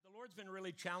Lord's been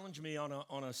really challenging me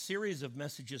on a series of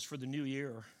messages for the new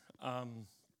year,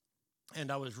 and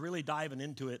I was really diving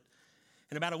into it.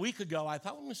 And about a week ago, I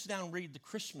thought, I'm going to sit down and read the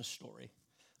Christmas story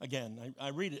again. I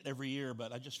read it every year,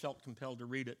 but I just felt compelled to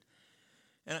read it.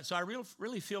 And so I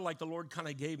really feel like the Lord kind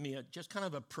of gave me just kind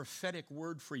of a prophetic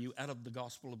word for you out of the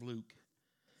Gospel of Luke.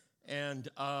 And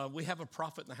we have a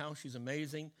prophet in the house. She's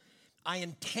amazing. I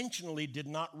intentionally did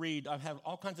not read. I've had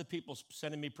all kinds of people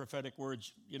sending me prophetic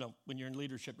words. You know, when you're in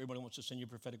leadership, everybody wants to send you a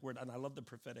prophetic word, and I love the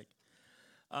prophetic.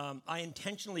 I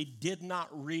intentionally did not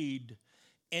read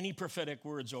any prophetic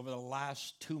words over the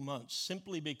last 2 months,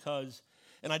 simply because,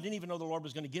 and I didn't even know the Lord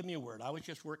was going to give me a word. I was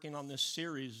just working on this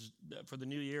series for the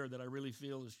new year that I really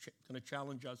feel is going to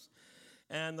challenge us.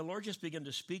 And the Lord just began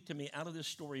to speak to me out of this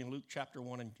story in Luke chapter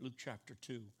 1 and Luke chapter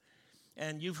 2.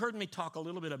 And you've heard me talk a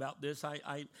little bit about this.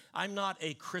 I'm not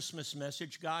a Christmas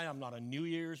message guy. I'm not a New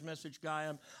Year's message guy.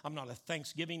 I'm not a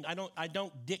Thanksgiving. I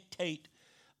don't dictate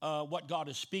what God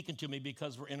is speaking to me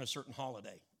because we're in a certain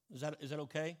holiday. Is that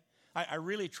okay? I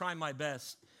really try my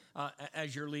best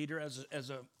as your leader, as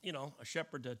a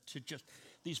shepherd to just,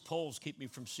 these poles keep me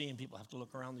from seeing people. I have to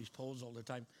look around these poles all the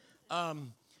time.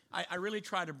 I really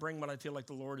try to bring what I feel like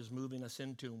the Lord is moving us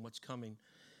into and what's coming.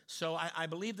 So I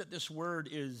believe that this word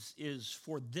is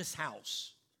for this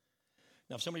house.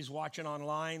 Now, if somebody's watching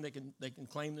online, they can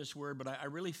claim this word, but I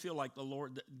really feel like the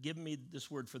Lord give me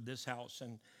this word for this house,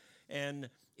 and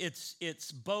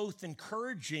it's both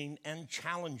encouraging and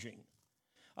challenging.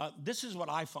 This is what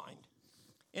I find.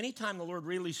 Anytime the Lord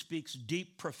really speaks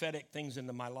deep prophetic things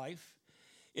into my life,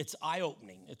 it's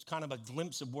eye-opening. It's kind of a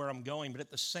glimpse of where I'm going, but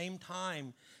at the same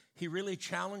time, He really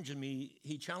challenges me.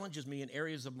 He challenges me in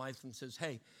areas of my life and says,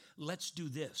 hey, let's do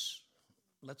this.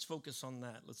 Let's focus on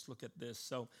that. Let's look at this.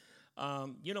 So,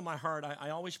 my heart, I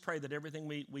always pray that everything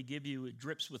we give you, it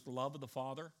drips with love of the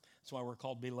Father. That's why we're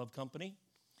called Beloved Company.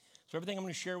 So everything I'm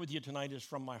going to share with you tonight is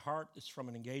from my heart. It's from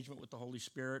an engagement with the Holy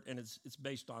Spirit, and it's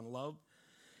based on love.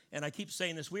 And I keep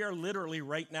saying this, we are literally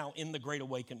right now in the Great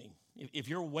Awakening. If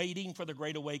you're waiting for the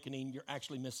Great Awakening, you're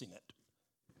actually missing it.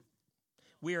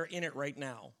 We are in it right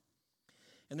now.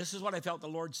 And this is what I felt the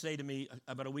Lord say to me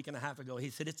about a week and a half ago. He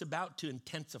said, it's about to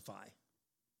intensify.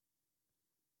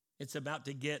 It's about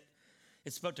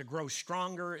to grow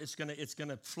stronger. It's going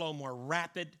to flow more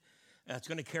rapid. It's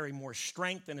going to carry more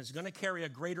strength, and it's going to carry a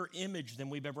greater image than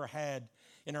we've ever had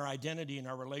in our identity and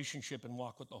our relationship and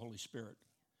walk with the Holy Spirit.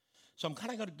 So I'm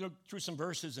kind of going to go through some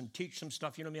verses and teach some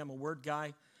stuff. You know me, I'm a word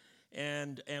guy,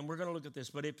 and we're going to look at this.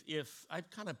 But if I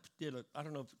kind of I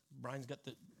don't know if Braden's got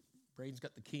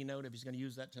the keynote, if he's going to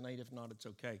use that tonight. If not, it's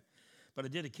okay. But I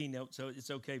did a keynote, so it's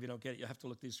okay if you don't get it. You have to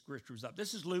look these scriptures up.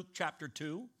 This is Luke chapter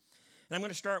 2. And I'm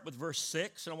going to start with verse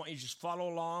 6, and I want you to just follow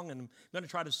along, and I'm going to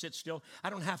try to sit still. I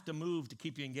don't have to move to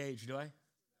keep you engaged, do I?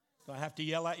 Do I have to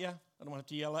yell at you? I don't have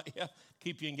to yell at you to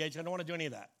keep you engaged. I don't want to do any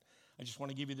of that. I just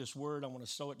want to give you this word. I want to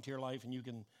sow it into your life, and you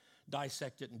can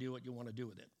dissect it and do what you want to do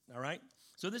with it, all right?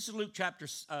 So this is Luke chapter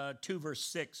 2, verse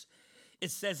 6.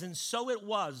 It says, and so it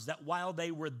was that while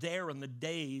they were there the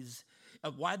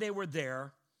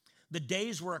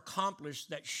days were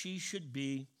accomplished that she should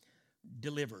be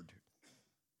delivered.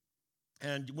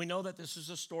 And we know that this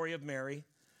is a story of Mary.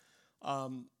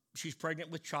 She's pregnant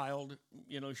with child.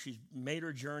 You know, she's made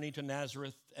her journey to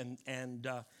Nazareth, and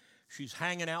she's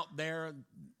hanging out there.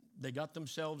 They got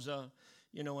themselves an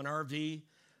RV.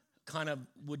 Kind of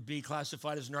would be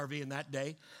classified as an RV in that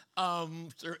day.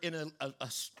 They're in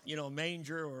a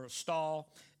manger or a stall,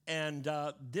 and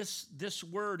this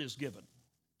word is given.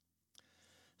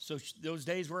 So those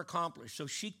days were accomplished. So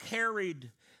she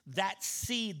carried that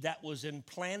seed that was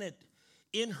implanted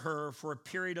in her for a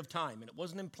period of time. And it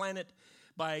wasn't implanted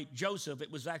by Joseph.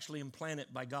 It was actually implanted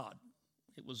by God.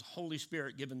 It was Holy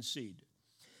Spirit given seed.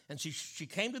 And she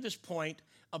came to this point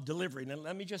of delivery. And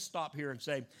let me just stop here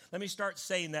and let me start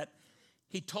saying that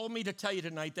He told me to tell you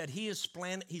tonight that He's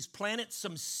planted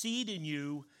some seed in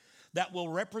you that will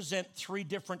represent 3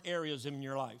 different areas in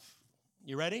your life.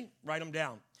 You ready? Write them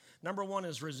down. Number 1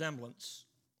 is resemblance.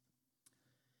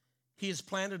 He has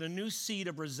planted a new seed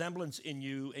of resemblance in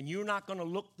you, and you're not going to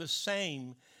look the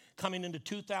same coming into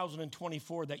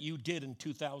 2024 that you did in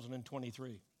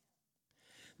 2023.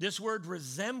 This word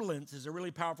resemblance is a really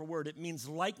powerful word. It means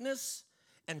likeness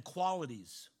and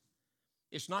qualities.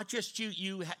 It's not just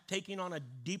you taking on a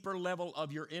deeper level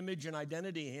of your image and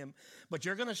identity in Him, but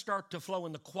you're going to start to flow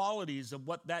in the qualities of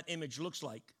what that image looks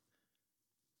like.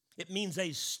 It means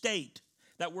a state.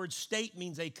 That word state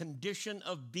means a condition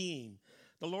of being.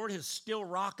 The Lord has still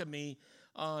rocking me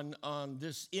on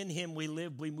this, in Him we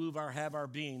live, we move, have our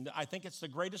being. I think it's the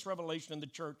greatest revelation in the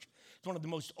church. It's one of the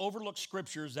most overlooked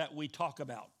scriptures that we talk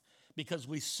about. because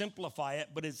we simplify it,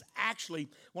 but it's actually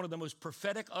one of the most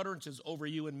prophetic utterances over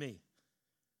you and me.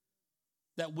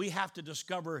 That we have to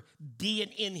discover being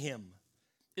in him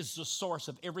is the source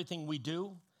of everything we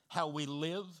do, how we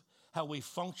live, how we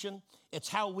function. It's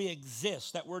how we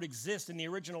exist. That word exist in the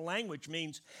original language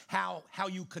means how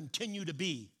you continue to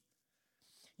be.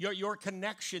 Your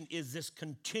connection is this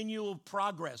continual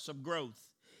progress of growth.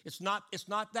 It's not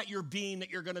that you're being that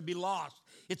you're going to be lost.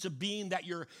 It's a being that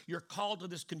you're called to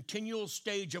this continual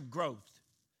stage of growth.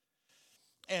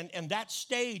 And that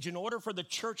stage, in order for the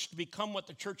church to become what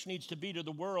the church needs to be to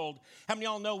the world, how many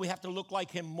of y'all know we have to look like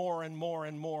him more and more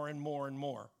and more and more and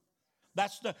more?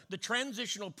 That's the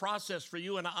transitional process for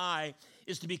you and I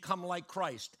is to become like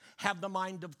Christ, have the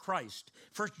mind of Christ.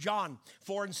 1 John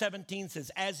 4:17 says,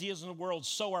 as he is in the world,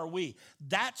 so are we.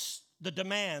 That's the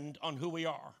demand on who we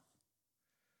are.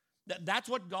 That's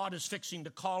what God is fixing to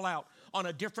call out on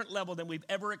a different level than we've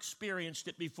ever experienced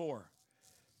it before.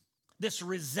 This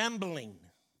resembling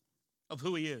of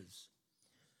who he is.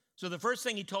 So the first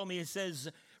thing he told me, he says,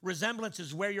 resemblance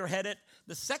is where you're headed.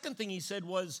 The second thing he said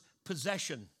was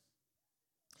possession.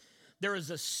 There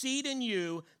is a seed in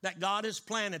you that God has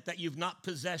planted that you've not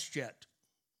possessed yet.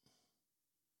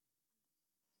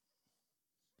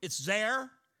 It's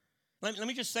there. Let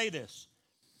me just say this.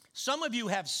 Some of you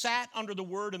have sat under the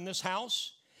word in this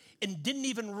house and didn't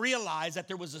even realize that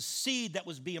there was a seed that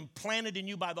was being planted in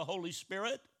you by the Holy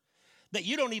Spirit that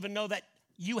you don't even know that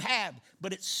you have,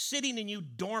 but it's sitting in you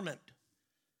dormant.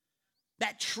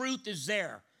 That truth is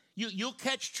there. You'll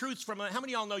catch truths from how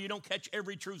many of y'all know you don't catch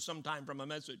every truth sometime from a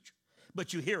message,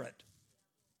 but you hear it?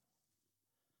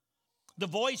 The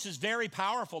voice is very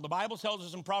powerful. The Bible tells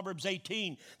us in Proverbs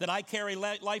 18 that I carry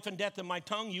life and death in my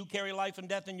tongue. You carry life and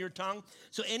death in your tongue.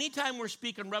 So anytime we're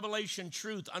speaking revelation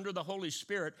truth under the Holy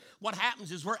Spirit, what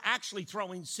happens is we're actually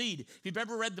throwing seed. If you've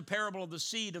ever read the parable of the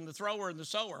seed and the thrower and the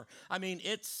sower, I mean,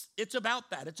 it's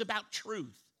about that. It's about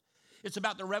truth. It's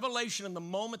about the revelation in the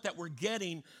moment that we're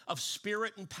getting of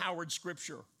Spirit-empowered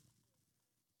Scripture.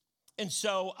 And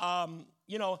so,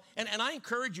 and I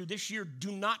encourage you this year,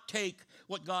 do not take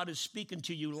what God is speaking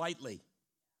to you lightly.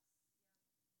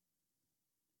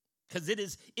 Because it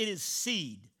is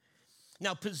seed.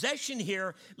 Now, possession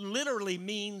here literally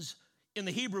means, in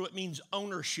the Hebrew, it means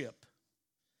ownership.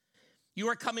 You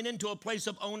are coming into a place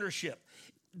of ownership.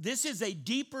 This is a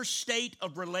deeper state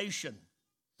of relation.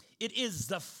 It is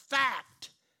the fact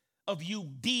of you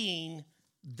being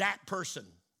that person.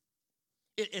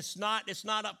 It's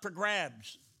not up for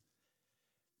grabs.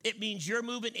 It means you're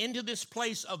moving into this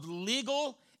place of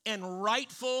legal and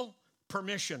rightful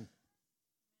permission.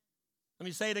 Let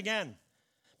me say it again.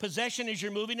 Possession is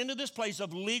you're moving into this place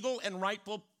of legal and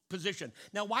rightful position.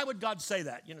 Now, why would God say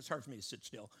that? It's hard for me to sit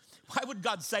still. Why would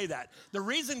God say that? The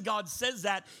reason God says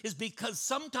that is because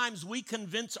sometimes we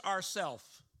convince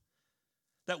ourselves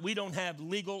that we don't have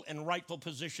legal and rightful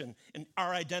position in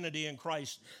our identity in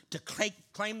Christ to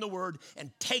claim the word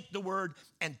and take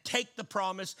the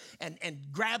promise and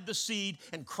grab the seed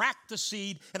and crack the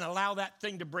seed and allow that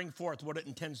thing to bring forth what it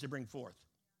intends to bring forth.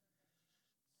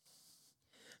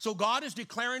 So God is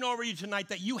declaring over you tonight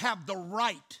that you have the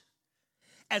right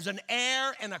as an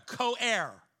heir and a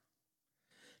co-heir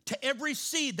to every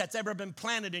seed that's ever been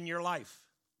planted in your life.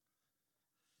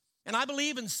 And I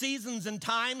believe in seasons and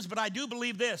times, but I do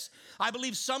believe this. I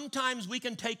believe sometimes we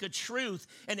can take a truth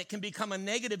and it can become a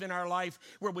negative in our life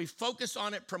where we focus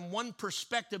on it from one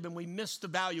perspective and we miss the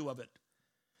value of it.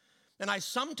 And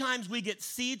sometimes we get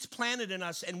seeds planted in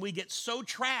us and we get so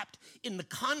trapped in the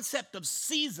concept of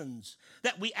seasons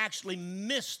that we actually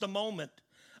miss the moment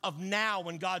of now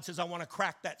when God says, I want to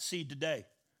crack that seed today.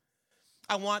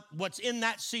 I want what's in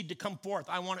that seed to come forth.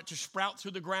 I want it to sprout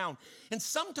through the ground. And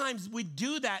sometimes we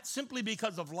do that simply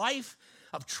because of life,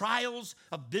 of trials,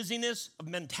 of busyness, of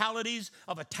mentalities,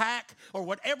 of attack, or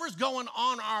whatever's going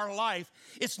on in our life.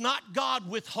 It's not God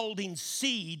withholding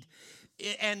seed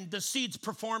and the seed's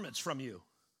performance from you.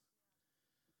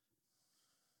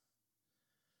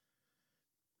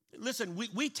 Listen,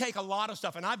 we take a lot of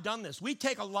stuff, and I've done this. We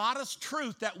take a lot of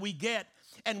truth that we get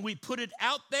and we put it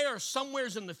out there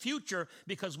somewheres in the future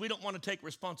because we don't want to take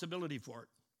responsibility for it.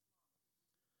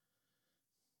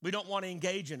 We don't want to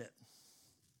engage in it.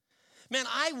 Man,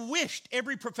 I wished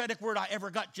every prophetic word I ever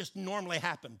got just normally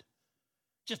happened.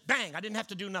 Just bang, I didn't have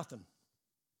to do nothing.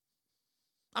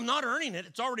 I'm not earning it,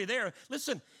 it's already there.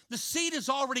 Listen, the seed is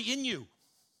already in you.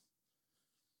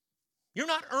 You're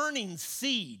not earning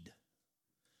seed.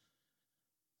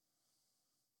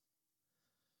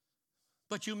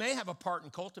 But you may have a part in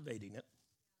cultivating it.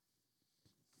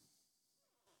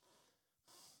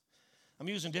 I'm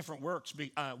using different words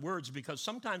because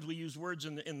sometimes we use words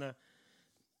in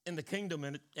in the kingdom,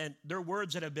 and they're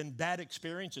words that have been bad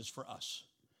experiences for us.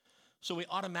 So we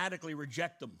automatically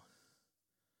reject them.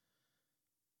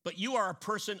 But you are a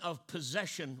person of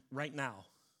possession right now.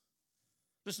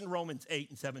 Listen to Romans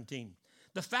 8:17.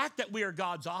 The fact that we are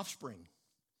God's offspring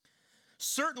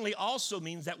certainly also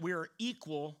means that we are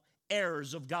equal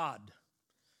heirs of God.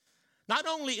 Not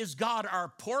only is God our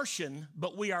portion,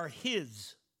 but we are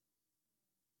His.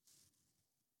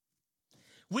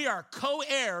 We are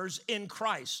co-heirs in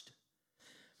Christ.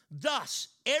 Thus,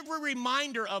 every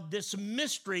reminder of this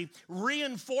mystery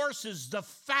reinforces the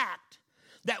fact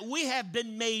that we have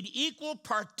been made equal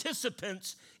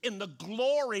participants in the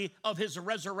glory of His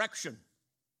resurrection.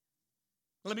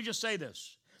 Let me just say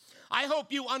this. I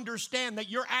hope you understand that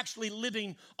you're actually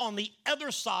living on the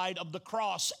other side of the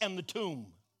cross and the tomb.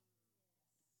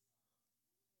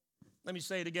 Let me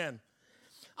say it again.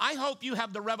 I hope you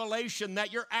have the revelation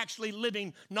that you're actually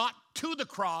living not to the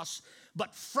cross,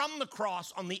 but from the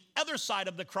cross, on the other side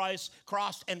of the cross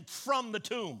and from the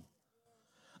tomb.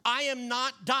 I am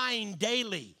not dying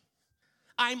daily.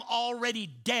 I'm already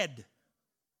dead.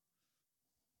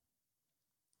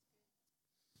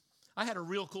 I had a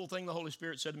real cool thing the Holy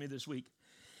Spirit said to me this week.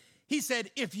 He said,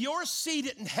 if you're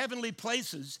seated in heavenly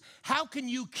places, how can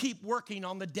you keep working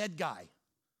on the dead guy?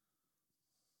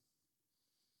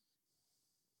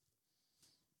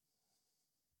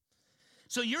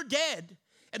 So you're dead,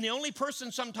 and the only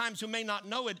person sometimes who may not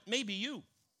know it may be you.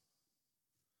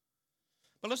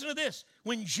 But listen to this.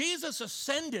 When Jesus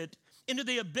ascended into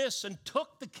the abyss and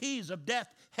took the keys of death,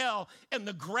 hell, and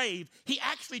the grave, He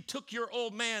actually took your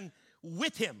old man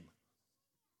with Him.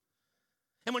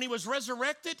 And when He was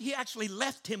resurrected, He actually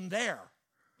left him there.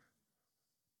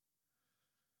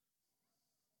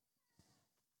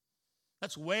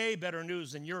 That's way better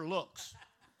news than your looks.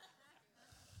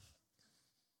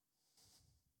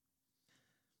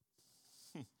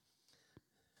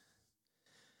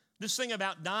 This thing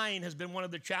about dying has been one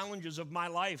of the challenges of my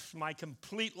life, my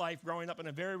complete life, growing up in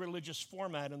a very religious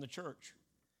format in the church.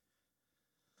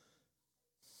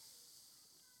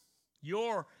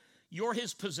 You're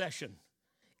His possession.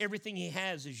 Everything He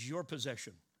has is your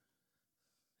possession.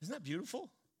 Isn't that beautiful?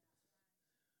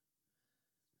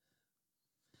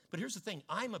 But here's the thing.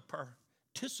 I'm a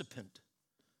participant.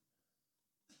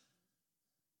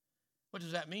 What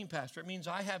does that mean, Pastor? It means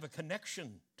I have a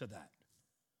connection to that.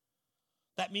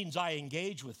 That means I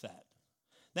engage with that.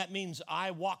 That means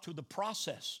I walk through the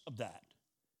process of that.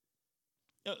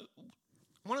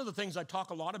 One of the things I talk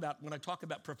a lot about when I talk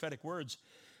about prophetic words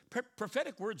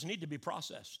need to be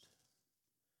processed.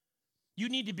 You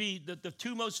need to be, the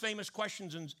two most famous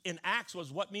questions in Acts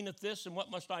was, what meaneth this and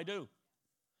what must I do?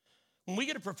 When we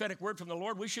get a prophetic word from the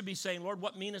Lord, we should be saying, Lord,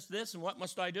 what meaneth this and what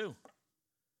must I do?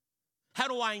 How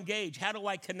do I engage? How do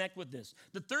I connect with this?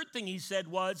 The third thing He said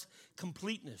was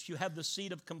completeness. You have the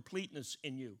seed of completeness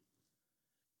in you.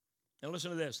 Now listen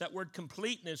to this. That word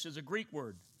completeness is a Greek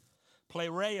word,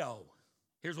 plereo.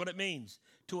 Here's what it means.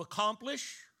 To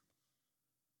accomplish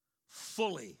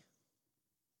fully.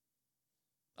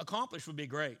 Accomplish would be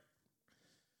great.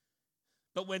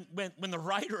 But when the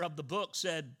writer of the book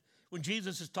said, when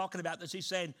Jesus is talking about this, He's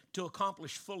saying to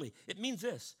accomplish fully. It means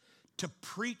this, to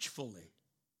preach fully.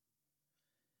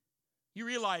 You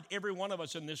realize every one of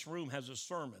us in this room has a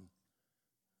sermon.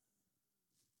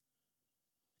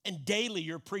 And daily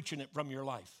you're preaching it from your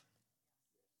life.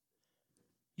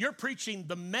 You're preaching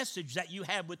the message that you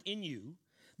have within you,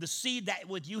 the seed that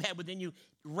you have within you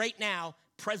right now,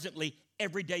 presently,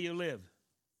 every day you live.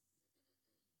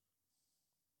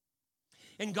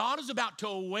 And God is about to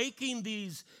awaken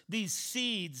these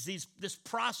seeds, this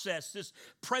process, this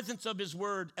presence of His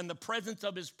word and the presence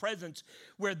of His presence,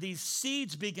 where these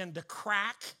seeds begin to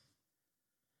crack.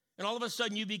 And all of a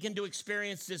sudden you begin to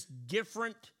experience this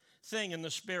different thing in the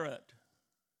Spirit.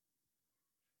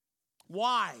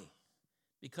 Why?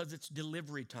 Because it's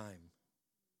delivery time.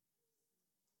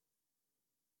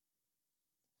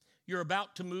 You're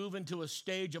about to move into a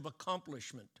stage of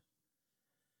accomplishment,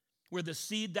 where the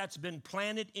seed that's been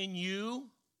planted in you,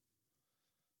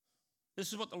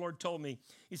 this is what the Lord told me.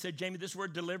 He said, Jamie, this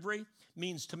word delivery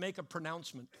means to make a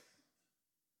pronouncement.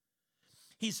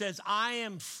 He says, I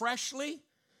am freshly,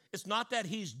 it's not that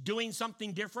He's doing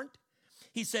something different.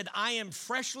 He said, I am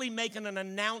freshly making an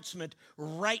announcement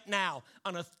right now,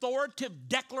 an authoritative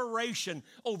declaration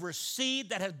over seed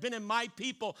that has been in my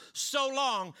people so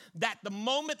long that the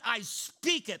moment I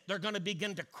speak it, they're going to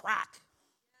begin to crack.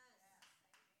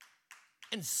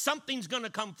 And something's going to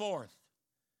come forth.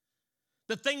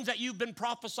 the things that you've been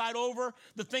prophesied over,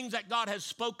 the things that God has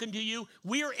spoken to you.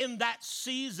 We're in that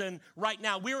season right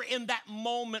now. We're in that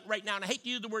moment right now. And I hate to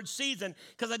use the word season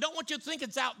because I don't want you to think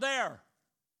it's out there.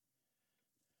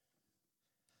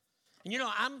 And you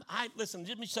know, listen,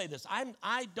 let me say this.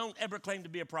 I don't ever claim to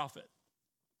be a prophet.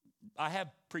 I have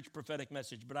preached prophetic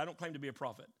message, but I don't claim to be a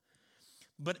prophet.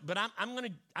 But I'm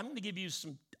going to give you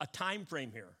a time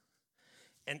frame here.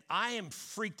 And I am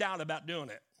freaked out about doing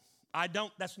it.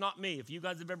 That's not me. If you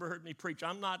guys have ever heard me preach,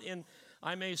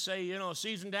 I may say, a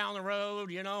season down the road,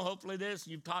 hopefully this.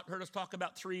 You've heard us talk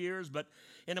about 3 years, but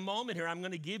in a moment here, I'm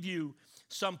going to give you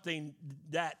something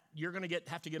that you're going to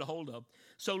have to get a hold of.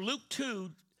 So Luke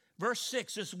 2, verse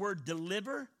 6, this word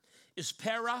deliver is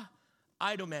para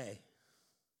idome.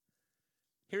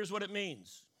 Here's what it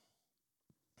means.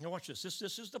 Now watch this.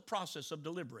 This is the process of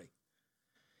delivery.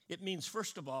 It means,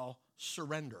 first of all,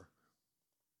 surrender.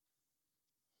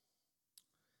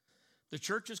 The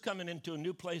church is coming into a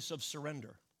new place of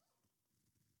surrender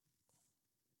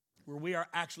where we are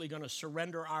actually going to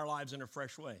surrender our lives in a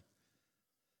fresh way.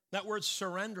 That word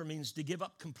surrender means to give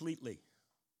up completely.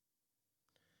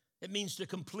 It means to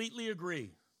completely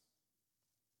agree.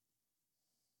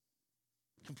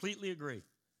 Completely agree.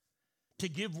 To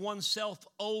give oneself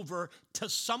over to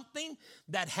something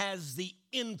that has the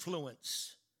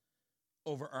influence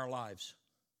over our lives.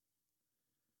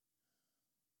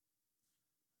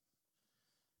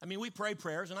 I mean, we pray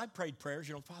prayers, and I prayed prayers.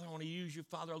 Father, I want to use you.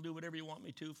 Father, I'll do whatever you want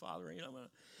me to, Father.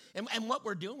 And what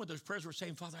we're doing with those prayers, we're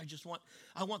saying, Father,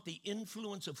 I want the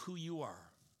influence of who you are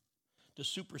to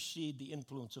supersede the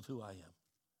influence of who I am.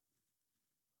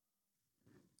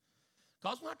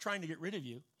 God's not trying to get rid of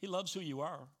you. He loves who you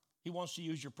are. He wants to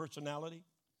use your personality.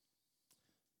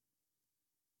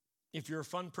 If you're a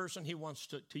fun person, he wants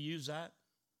to use that.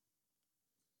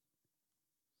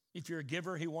 If you're a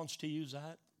giver, he wants to use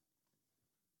that.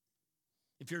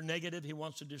 If you're negative, he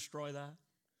wants to destroy that.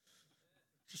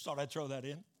 Just thought I'd throw that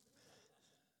in.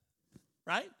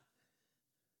 Right?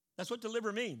 That's what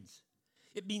deliver means.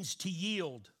 It means to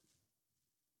yield.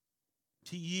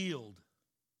 To yield.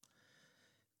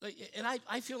 And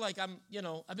I feel like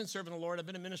I've been serving the Lord. I've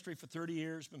been in ministry for 30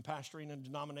 years, been pastoring in a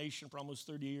denomination for almost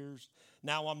 30 years.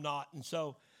 Now I'm not. And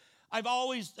so I've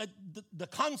always, the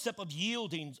concept of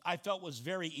yielding I felt was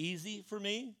very easy for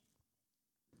me.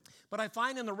 But I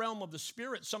find in the realm of the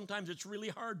Spirit, sometimes it's really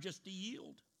hard just to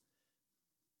yield.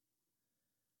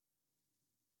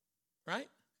 Right?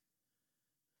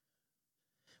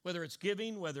 Whether it's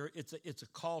giving, whether it's a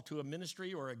call to a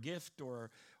ministry or a gift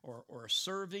or a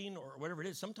serving or whatever it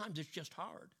is, sometimes it's just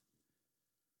hard.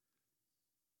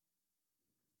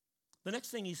 The next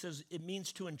thing he says, it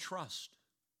means to entrust.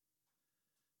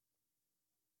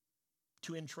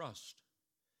 To entrust.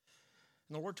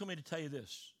 And the Lord told me to tell you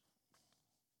this.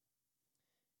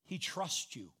 He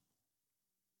trusts you.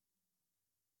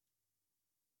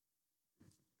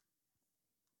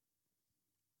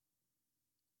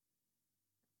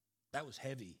 That was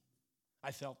heavy.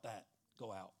 I felt that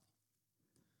go out.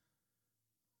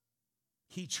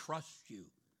 He trusts you.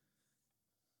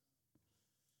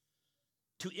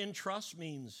 To entrust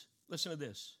means, listen to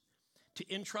this.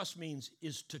 To entrust means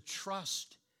is to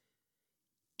trust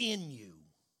in you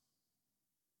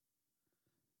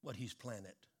what he's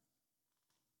planted.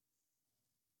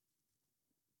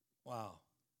 Wow.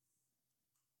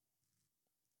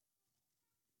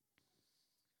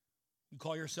 You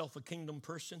call yourself a kingdom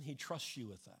person, he trusts you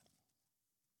with that.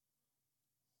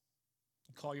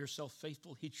 You call yourself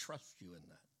faithful, he trusts you in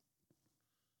that.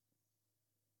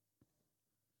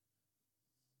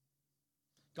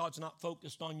 God's not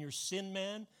focused on your sin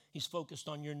man, he's focused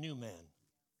on your new man.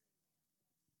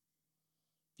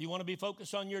 If you want to be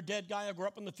focused on your dead guy, I grew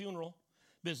up in the funeral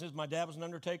business. My dad was an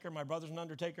undertaker, my brother's an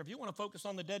undertaker. If you want to focus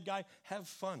on the dead guy, have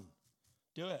fun.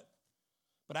 Do it.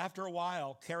 But after a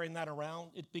while, carrying that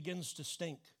around, it begins to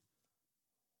stink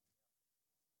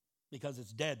because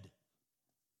it's dead.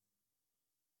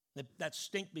 That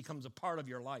stink becomes a part of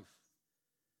your life.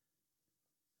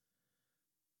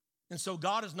 And so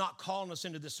God is not calling us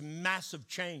into this massive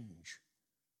change.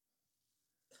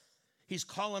 He's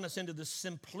calling us into this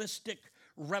simplistic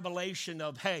revelation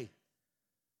of, hey,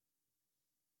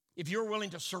 if you're willing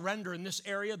to surrender in this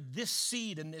area, this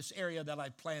seed in this area that I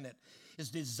planted is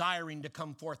desiring to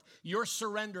come forth. Your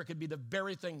surrender could be the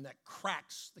very thing that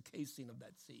cracks the casing of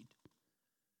that seed.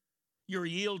 You're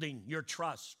yielding your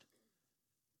trust.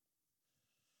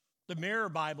 The Mirror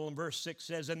Bible in verse 6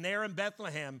 says, and there in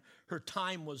Bethlehem, her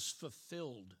time was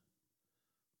fulfilled.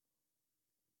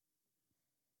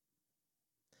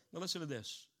 Now listen to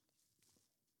this.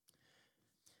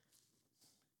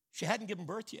 She hadn't given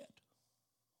birth yet.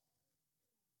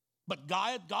 But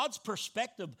God's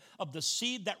perspective of the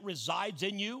seed that resides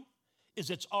in you is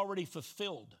it's already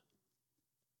fulfilled.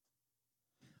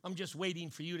 I'm just waiting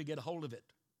for you to get a hold of it,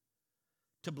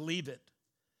 to believe it,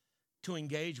 to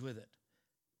engage with it,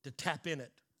 to tap in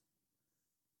it.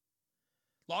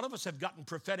 A lot of us have gotten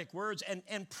prophetic words,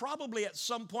 and probably at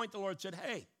some point the Lord said,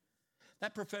 hey,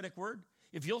 that prophetic word,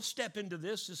 if you'll step into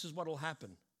this, this is what will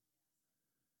happen.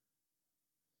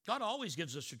 God always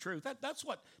gives us the truth. That's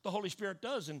what the Holy Spirit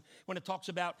does. And when it talks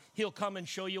about he'll come and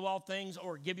show you all things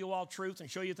or give you all truth and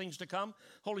show you things to come,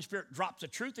 Holy Spirit drops a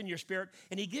truth in your spirit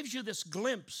and he gives you this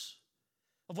glimpse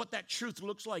of what that truth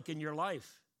looks like in your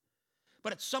life.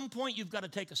 But at some point, you've got to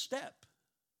take a step.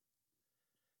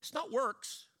 It's not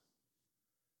works.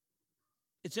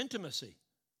 It's intimacy.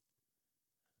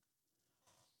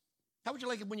 How would you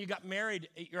like it when you got married,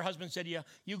 your husband said to you,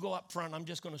 you go up front, I'm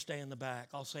just going to stay in the back.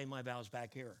 I'll say my vows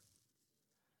back here.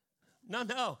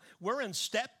 No, we're in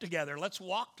step together. Let's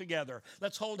walk together.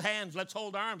 Let's hold hands. Let's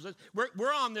hold arms.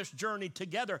 We're on this journey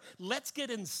together. Let's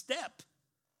get in step.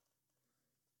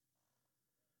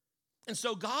 And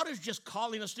so God is just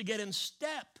calling us to get in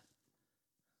step.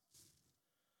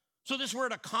 So this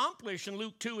word accomplish in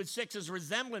Luke 2:6 is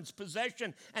resemblance,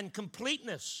 possession, and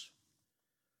completeness.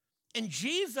 And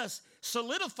Jesus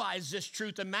solidifies this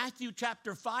truth in Matthew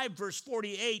chapter 5, verse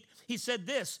 48. He said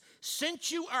this,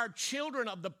 since you are children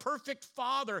of the perfect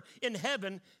Father in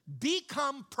heaven,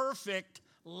 become perfect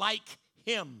like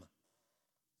him.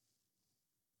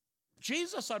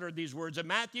 Jesus uttered these words in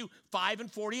Matthew 5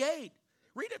 and 48.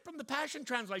 Read it from the Passion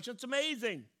Translation. It's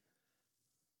amazing.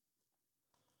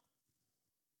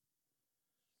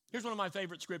 Here's one of my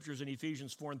favorite scriptures in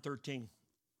Ephesians 4 and 13.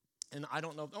 And I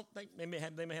don't know, they may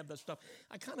have that stuff.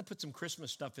 I kind of put some Christmas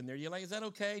stuff in there. You're like, is that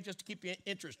okay? Just to keep you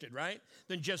interested, right?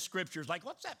 Than just scriptures. Like,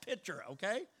 what's that picture,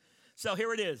 okay? So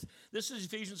here it is. This is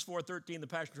Ephesians 4:13, the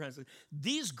Passion Translation.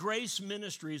 These grace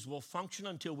ministries will function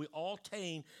until we all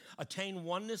attain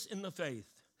oneness in the faith,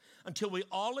 until we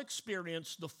all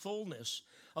experience the fullness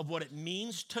of what it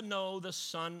means to know the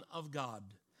Son of God.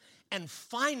 And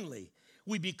finally,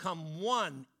 we become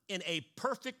one in a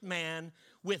perfect man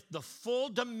with the full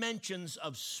dimensions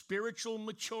of spiritual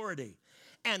maturity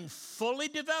and fully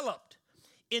developed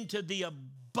into the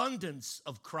abundance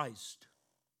of Christ.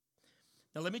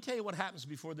 Now, let me tell you what happens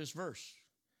before this verse.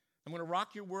 I'm going to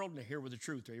rock your world in here with the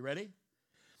truth. Are you ready?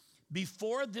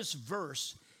 Before this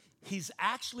verse, he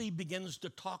actually begins to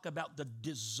talk about the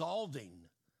dissolving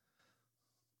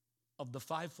of the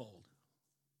fivefold.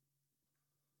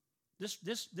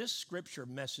 This scripture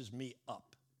messes me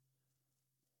up.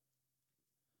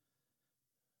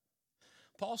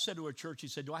 Paul said to a church, he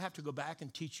said, do I have to go back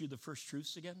and teach you the first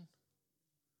truths again?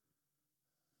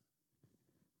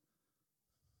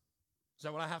 Is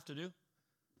that what I have to do?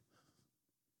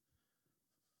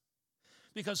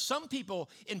 Because some people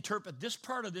interpret this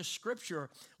part of this scripture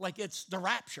like it's the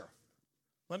rapture.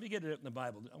 Let me get it in the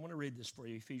Bible. I want to read this for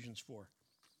you, Ephesians 4.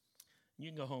 You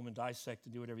can go home and dissect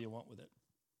and do whatever you want with it.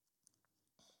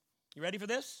 You ready for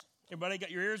this? Everybody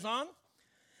got your ears on?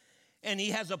 And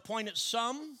he has appointed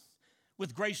some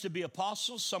with grace to be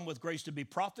apostles, some with grace to be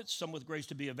prophets, some with grace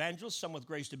to be evangelists, some with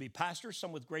grace to be pastors,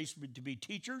 some with grace to be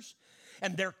teachers.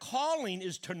 And their calling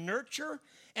is to nurture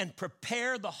and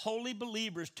prepare the holy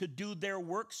believers to do their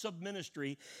works of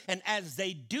ministry. And as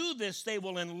they do this, they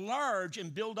will enlarge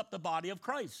and build up the body of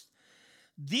Christ.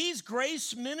 These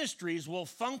grace ministries will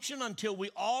function until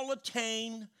we all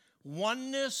attain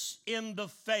oneness in the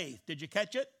faith. Did you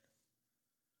catch it?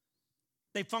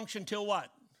 They function till what?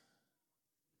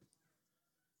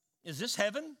 Is this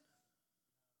heaven?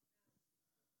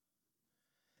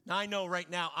 Now, I know right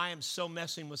now I am so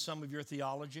messing with some of your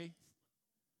theology.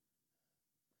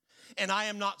 And I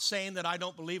am not saying that I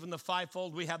don't believe in the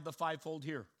fivefold. We have the fivefold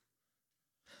here.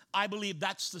 I believe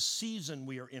that's the season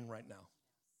we are in right now.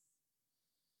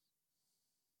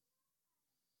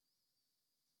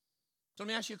 So let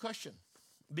me ask you a question.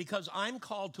 Because I'm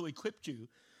called to equip you,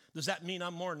 does that mean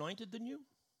I'm more anointed than you?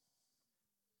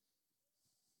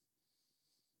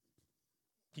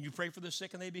 Can you pray for the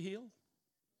sick and they be healed?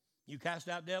 You cast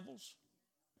out devils?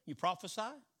 You prophesy?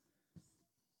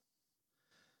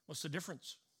 What's the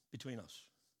difference between us?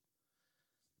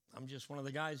 I'm just one of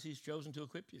the guys he's chosen to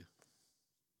equip you.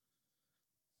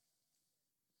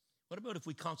 What about if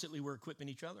we constantly were equipping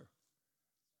each other?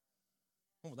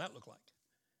 What would that look like?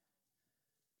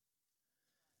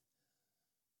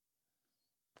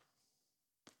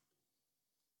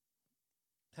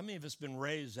 How many of us have been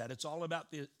raised that it's all about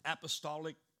the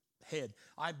apostolic head?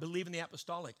 I believe in the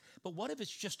apostolic. But what if it's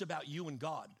just about you and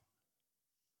God?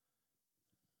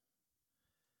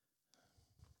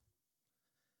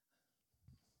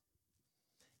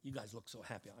 You guys look so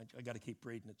happy. I got to keep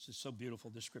reading. It's just so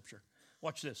beautiful, this scripture.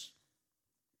 Watch this.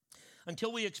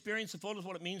 Until we experience the fullness of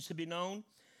what it means to be known,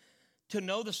 to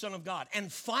know the Son of God.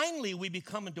 And finally, we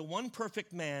become into one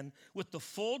perfect man with the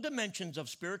full dimensions of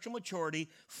spiritual maturity,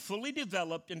 fully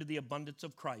developed into the abundance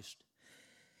of Christ.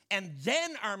 And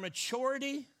then our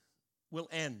maturity will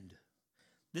end.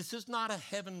 This is not a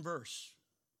heaven verse.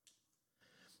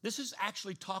 This is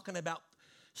actually talking about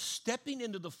stepping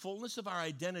into the fullness of our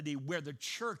identity where the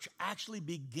church actually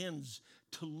begins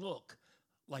to look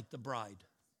like the bride.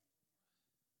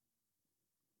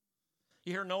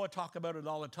 You hear Noah talk about it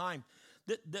all the time.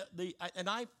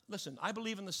 Listen, I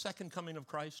believe in the second coming of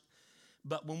Christ,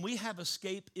 but when we have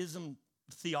escapism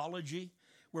theology,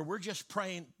 where we're just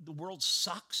praying, the world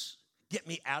sucks, get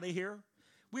me out of here,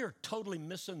 we are totally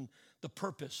missing the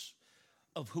purpose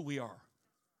of who we are.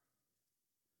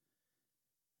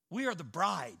 We are the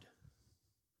bride.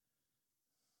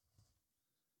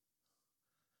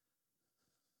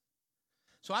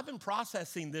 So I've been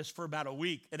processing this for about a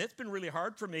week, and it's been really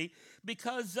hard for me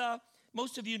because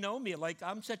most of you know me. Like,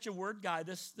 I'm such a word guy.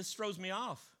 This throws me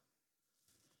off.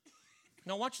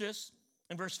 Now watch this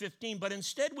in verse 15. But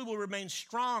instead we will remain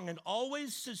strong and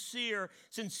always sincere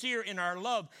in our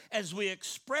love as we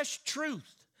express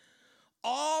truth.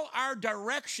 All our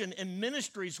direction and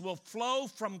ministries will flow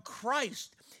from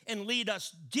Christ and lead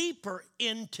us deeper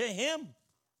into him.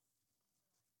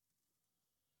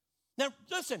 Now,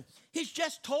 listen, he's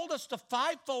just told us the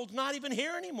fivefold's not even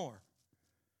here anymore.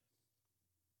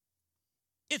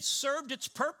 It's served its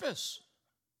purpose.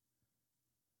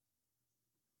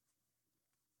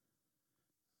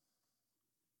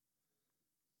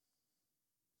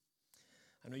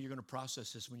 I know you're going to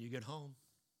process this when you get home.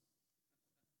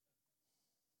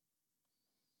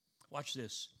 Watch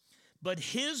this. But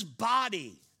his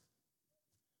body,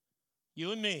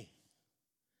 you and me,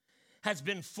 has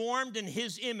been formed in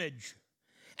his image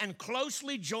and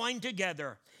closely joined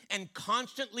together and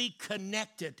constantly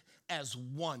connected as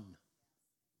one.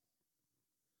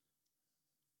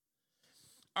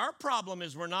 Our problem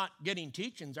is we're not getting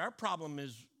teachings. Our problem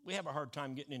is we have a hard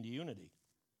time getting into unity.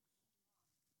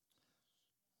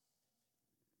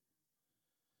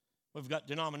 We've got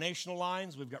denominational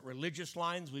lines, we've got religious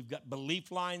lines, we've got belief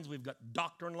lines, we've got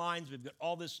doctrine lines, we've got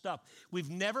all this stuff. We've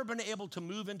never been able to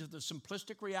move into the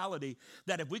simplistic reality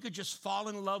that if we could just fall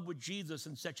in love with Jesus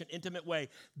in such an intimate way,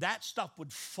 that stuff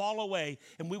would fall away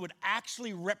and we would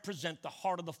actually represent the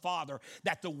heart of the Father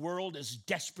that the world is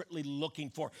desperately looking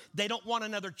for. They don't want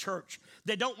another church.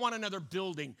 They don't want another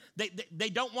building. They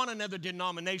don't want another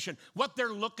denomination. What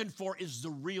they're looking for is the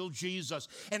real Jesus.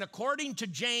 And according to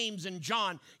James and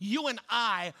John, you and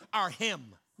I are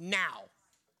him now.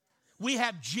 We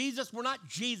have Jesus. We're not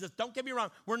Jesus. Don't get me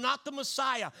wrong. We're not the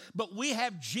Messiah, but we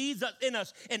have Jesus in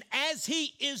us. And as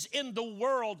he is in the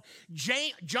world,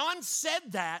 John said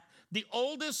that, the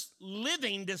oldest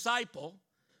living disciple,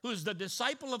 who's the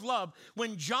disciple of love,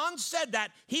 when John said that,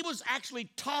 he was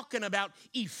actually talking about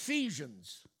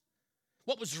Ephesians,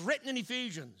 what was written in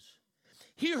Ephesians.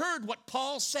 He heard what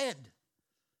Paul said.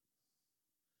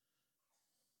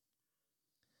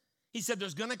 He said,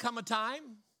 there's going to come a time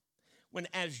when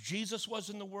as Jesus was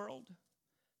in the world,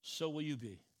 so will you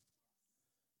be.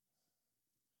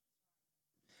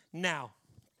 Now,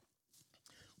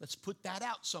 let's put that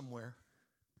out somewhere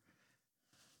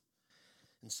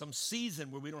in some season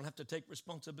where we don't have to take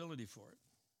responsibility for it.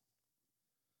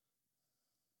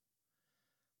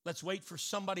 Let's wait for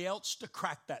somebody else to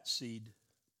crack that seed,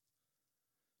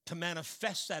 to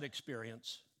manifest that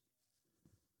experience.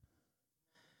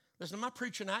 Listen, I'm not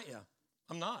preaching at you.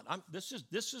 I'm not. This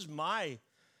is my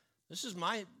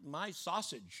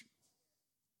sausage.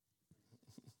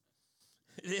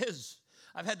 It is.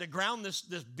 I've had to ground this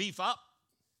beef up.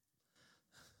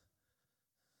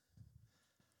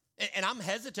 And I'm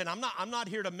hesitant. I'm not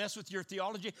here to mess with your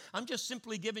theology. I'm just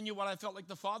simply giving you what I felt like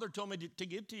the Father told me to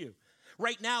give to you.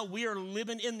 Right now, we are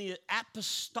living in the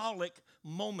apostolic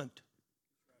moment.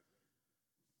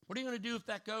 What are you going to do if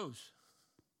that goes?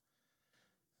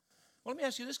 Well, let me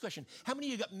ask you this question. How many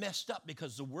of you got messed up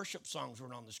because the worship songs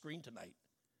weren't on the screen tonight?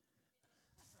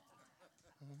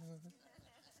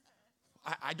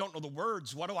 I don't know the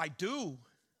words. What do I do?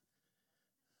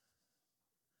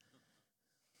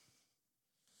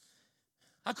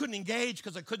 I couldn't engage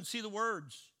because I couldn't see the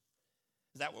words.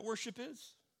 Is that what worship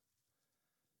is?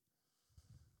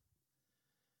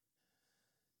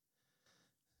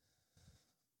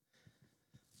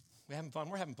 We having fun?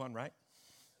 We're having fun, right?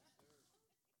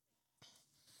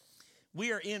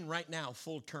 We are in right now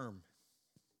full term.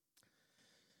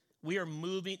 We are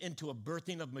moving into a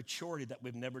birthing of maturity that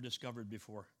we've never discovered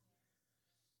before.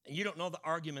 And you don't know the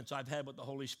arguments I've had with the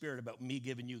Holy Spirit about me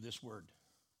giving you this word.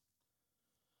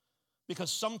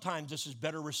 Because sometimes this is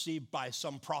better received by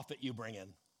some prophet you bring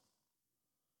in.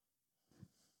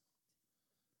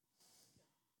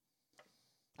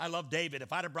 I love David.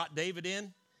 If I'd have brought David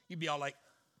in, you'd be all like,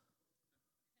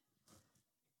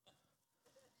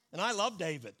 and I love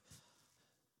David.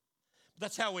 But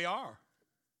that's how we are.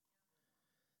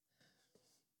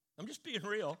 I'm just being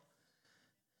real.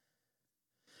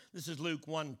 This is Luke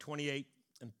 1:28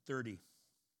 and 30.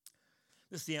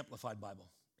 This is the Amplified Bible.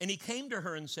 And he came to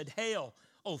her and said, "Hail,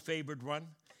 O favored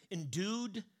one,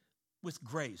 endued with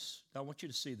grace." Now I want you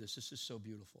to see this. This is so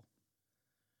beautiful.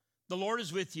 "The Lord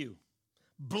is with you.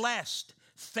 Blessed,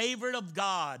 favored of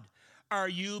God, are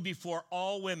you before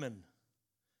all women."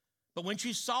 But when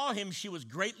she saw him, she was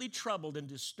greatly troubled and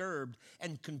disturbed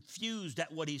and confused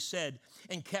at what he said,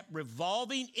 and kept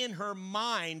revolving in her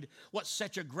mind what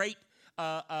such a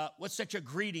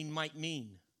greeting might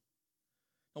mean.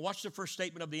 Now watch the first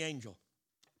statement of the angel.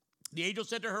 The angel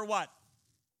said to her what?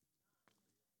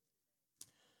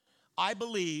 I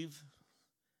believe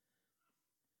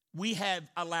we have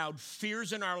allowed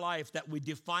fears in our life that we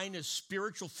define as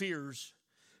spiritual fears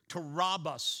to rob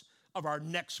us of our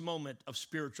next moment of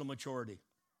spiritual maturity.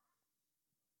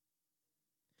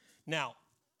 Now,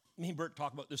 me and Bert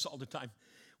talk about this all the time.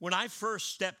 When I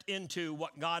first stepped into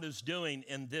what God is doing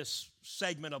in this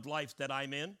segment of life that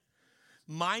I'm in,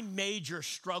 my major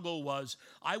struggle was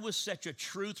I was such a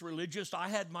truth religious. I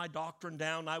had my doctrine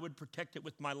down. I would protect it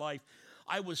with my life.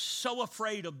 I was so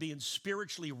afraid of being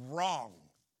spiritually wrong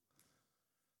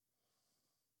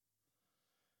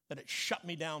that it shut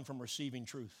me down from receiving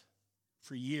truth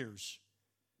for years.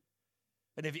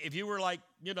 And if you were like,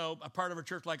 you know, a part of a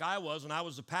church like I was, and I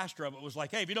was the pastor of it, was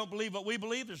like, hey, if you don't believe what we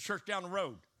believe, there's a church down the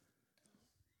road.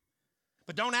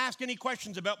 But don't ask any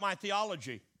questions about my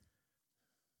theology.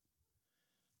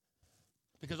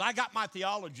 Because I got my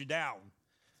theology down.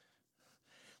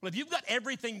 Well, if you've got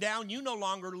everything down, you no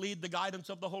longer lead the guidance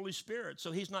of the Holy Spirit.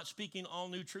 So he's not speaking all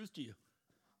new truth to you.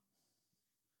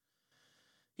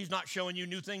 He's not showing you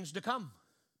new things to come.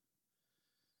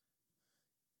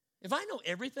 If I know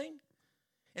everything,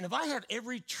 and if I have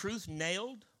every truth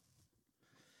nailed,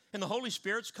 and the Holy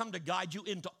Spirit's come to guide you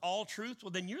into all truth, well,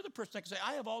 then you're the person that can say,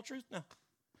 I have all truth now.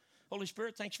 Holy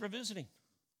Spirit, thanks for visiting.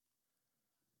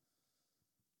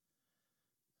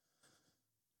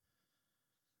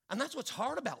 And that's what's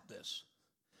hard about this.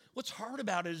 What's hard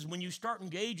about it is when you start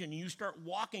engaging and you start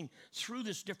walking through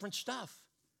this different stuff.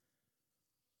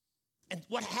 And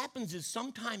what happens is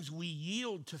sometimes we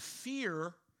yield to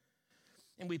fear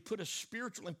and we put a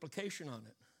spiritual implication on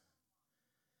it.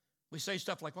 We say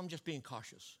stuff like, well, I'm just being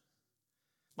cautious.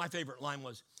 My favorite line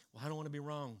was, well, I don't want to be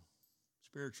wrong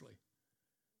spiritually.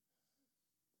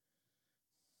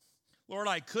 Lord,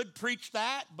 I could preach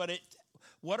that, but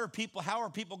how are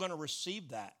people going to receive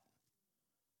that?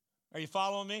 Are you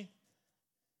following me?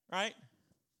 Right?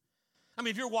 I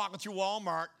mean, if you're walking through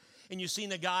Walmart and you've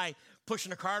seen a guy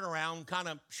pushing a cart around, kind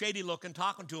of shady looking,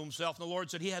 talking to himself, and the Lord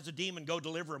said, he has a demon, go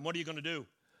deliver him. What are you going to do?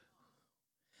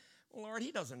 Well, Lord,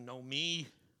 he doesn't know me.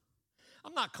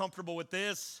 I'm not comfortable with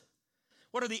this.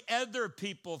 What are the other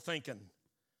people thinking?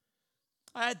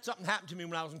 I had something happen to me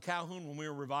when I was in Calhoun when we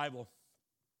were revival.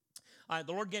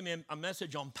 The Lord gave me a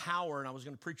message on power, and I was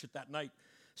going to preach it that night.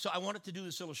 So I wanted to do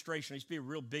this illustration. I used to be a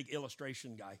real big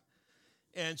illustration guy.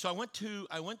 And so I went to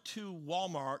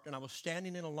Walmart, and I was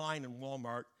standing in a line in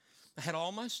Walmart. I had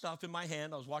all my stuff in my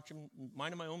hand. I was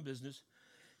minding my own business.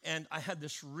 And I had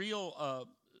this real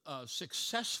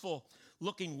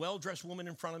successful-looking, well-dressed woman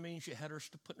in front of me, and she had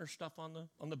putting her stuff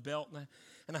on the belt.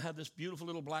 And I had this beautiful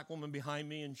little black woman behind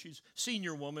me, and she's a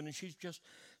senior woman, and she's just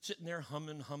sitting there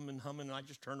humming. And I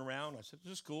just turned around. I said,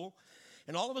 this is cool.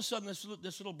 And all of a sudden,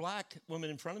 this little black woman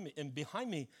in front of me and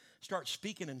behind me starts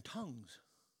speaking in tongues.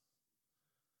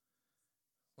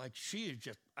 Like she is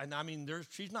just, and I mean,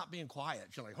 she's not being quiet.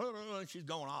 She's like, she's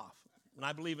going off. And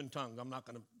I believe in tongues. I'm not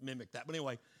going to mimic that. But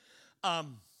anyway,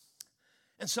 and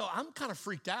so I'm kind of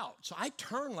freaked out. So I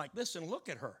turn like this and look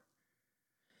at her.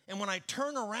 And when I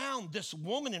turn around, this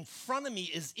woman in front of me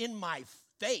is in my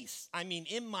face. I mean,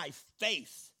 in my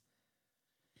face.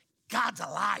 God's a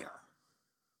liar.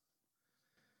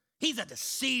 He's a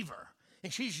deceiver.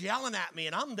 And she's yelling at me,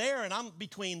 and I'm there, and I'm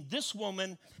between this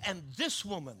woman and this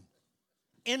woman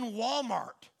in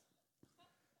Walmart.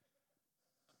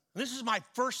 This is my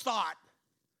first thought.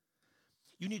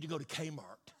 You need to go to Kmart.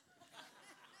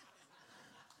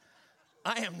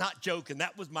 I am not joking.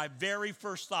 That was my very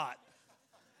first thought.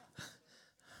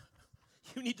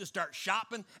 You need to start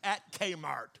shopping at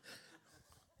Kmart.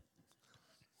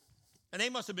 And they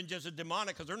must have been just as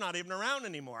demonic because they're not even around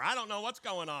anymore. I don't know what's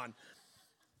going on.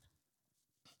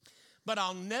 But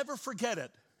I'll never forget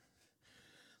it.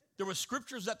 There were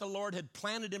scriptures that the Lord had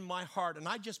planted in my heart, and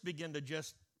I just began to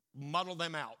just muddle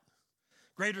them out.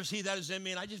 Greater is he that is in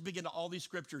me, and I just began to all these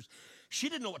scriptures. She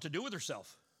didn't know what to do with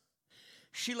herself.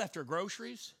 She left her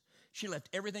groceries. She left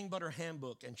everything but her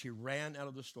handbook, and she ran out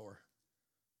of the store.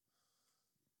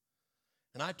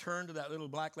 And I turned to that little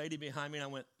black lady behind me, and I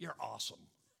went, "You're awesome."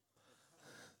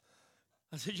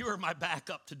 I said, "You are my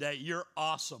backup today. You're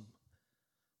awesome."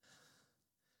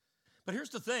 But here's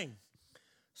the thing.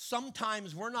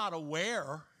 Sometimes we're not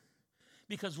aware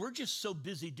because we're just so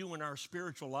busy doing our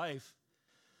spiritual life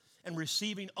and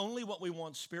receiving only what we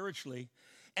want spiritually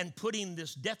and putting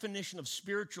this definition of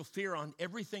spiritual fear on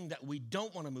everything that we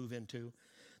don't want to move into,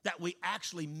 that we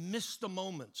actually miss the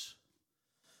moments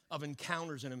of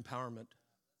encounters and empowerment.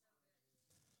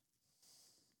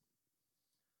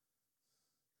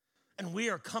 And we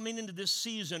are coming into this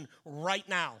season right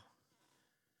now.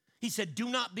 He said, "Do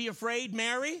not be afraid,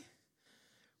 Mary,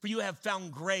 for you have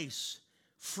found grace,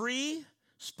 free,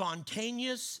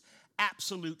 spontaneous,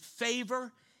 absolute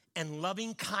favor, and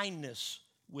loving kindness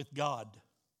with God."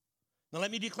 Now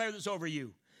let me declare this over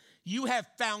you. You have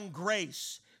found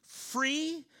grace,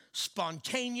 free,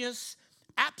 spontaneous,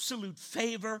 absolute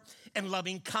favor, and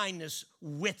loving kindness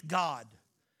with God.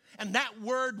 And that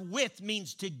word "with"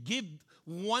 means to give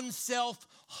oneself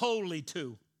wholly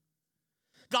to.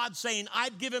 God's saying,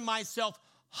 "I've given myself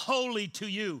wholly to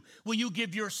you. Will you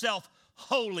give yourself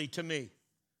wholly to me?"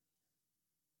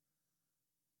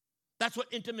 That's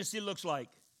what intimacy looks like.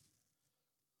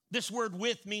 This word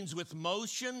 "with" means with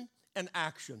motion and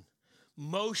action.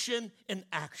 Motion and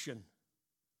action.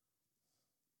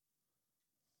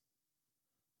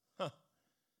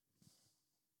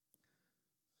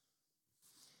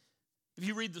 If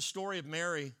you read the story of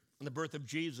Mary and the birth of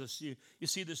Jesus, you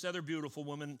see this other beautiful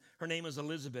woman. Her name is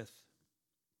Elizabeth.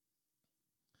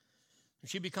 And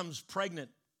she becomes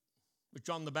pregnant with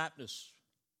John the Baptist.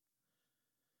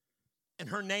 And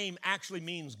her name actually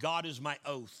means God is my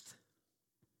oath.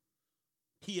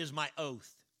 He is my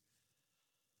oath.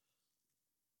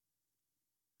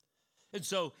 And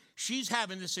so she's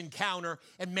having this encounter,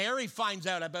 and Mary finds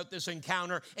out about this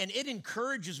encounter, and it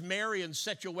encourages Mary in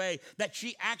such a way that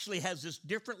she actually has this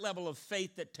different level of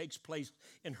faith that takes place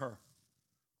in her.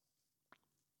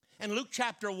 And Luke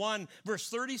chapter 1, verse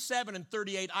 37 and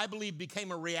 38, I believe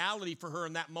became a reality for her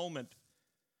in that moment.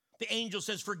 The angel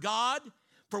says, for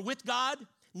with God,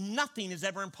 nothing is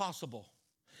ever impossible.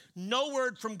 No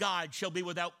word from God shall be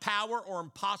without power or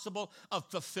impossible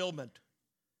of fulfillment.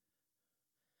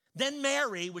 Then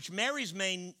Mary, which Mary's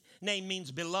main name means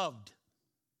beloved.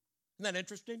 Isn't that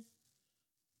interesting?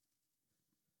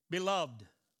 Beloved.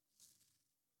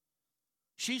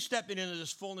 She's stepping into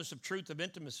this fullness of truth of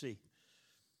intimacy.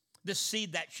 This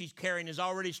seed that she's carrying is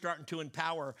already starting to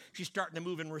empower her. She's starting to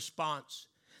move in response.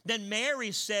 Then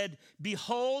Mary said,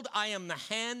 behold, I am the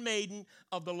handmaiden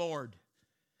of the Lord.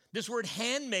 This word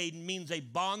handmaiden means a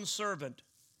bondservant.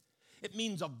 It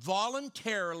means a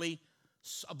voluntarily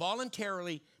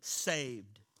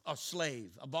saved, a slave,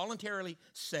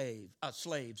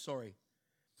 sorry.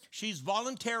 She's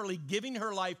voluntarily giving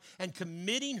her life and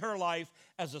committing her life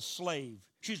as a slave.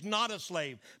 She's not a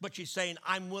slave, but she's saying,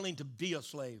 I'm willing to be a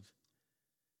slave.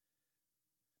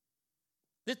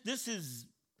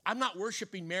 I'm not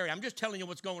worshiping Mary. I'm just telling you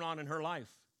what's going on in her life.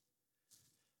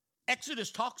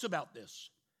 Exodus talks about this.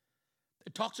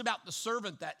 It talks about the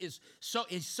servant that is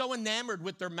so enamored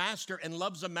with their master and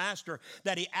loves the master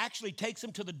that he actually takes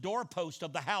him to the doorpost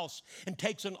of the house and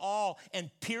takes an awl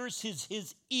and pierces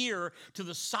his ear to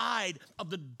the side of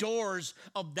the doors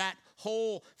of that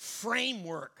whole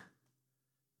framework.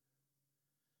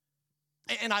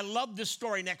 And I love this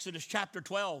story in Exodus chapter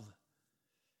 12.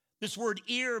 This word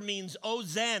ear means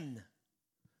ozen.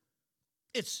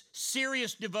 It's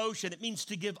serious devotion. It means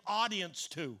to give audience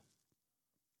to.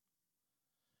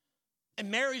 And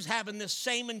Mary's having this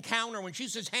same encounter when she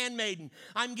says, handmaiden,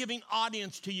 I'm giving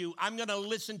audience to you. I'm going to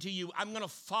listen to you. I'm going to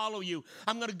follow you.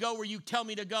 I'm going to go where you tell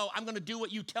me to go. I'm going to do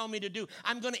what you tell me to do.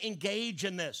 I'm going to engage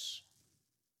in this.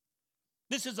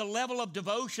 This is a level of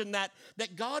devotion that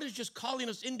God is just calling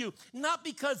us into, not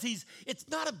because it's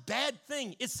not a bad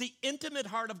thing. It's the intimate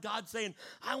heart of God saying,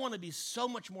 I want to be so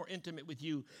much more intimate with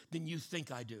you than you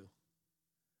think I do.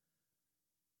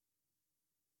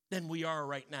 Than we are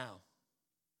right now.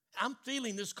 I'm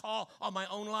feeling this call on my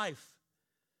own life.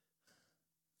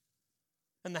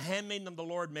 And the handmaiden of the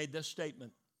Lord made this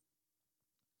statement.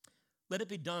 Let it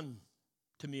be done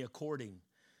to me according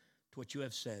to what you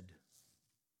have said.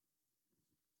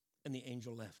 And the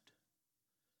angel left.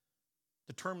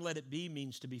 The term let it be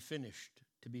means to be finished,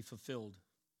 to be fulfilled.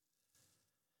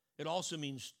 It also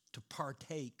means to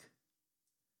partake.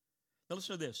 Now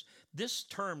listen to this. This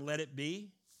term, let it be,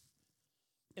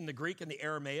 in the Greek and the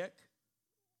Aramaic,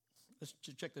 let's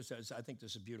check this out. I think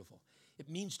this is beautiful. It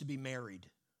means to be married.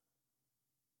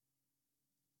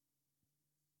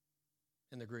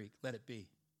 In the Greek, let it be.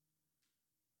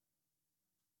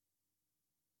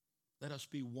 Let us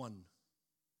be one.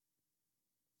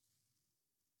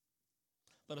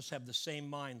 Let us have the same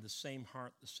mind, the same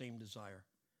heart, the same desire.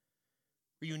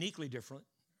 We're uniquely different.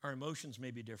 Our emotions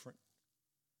may be different.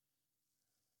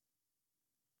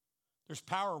 There's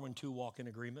power when two walk in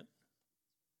agreement.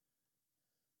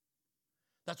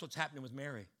 That's what's happening with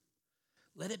Mary.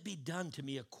 Let it be done to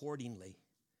me accordingly.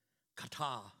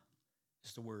 Kata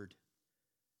is the word.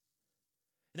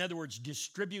 In other words,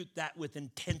 distribute that with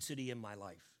intensity in my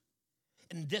life.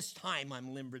 And this time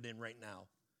I'm limbered in right now.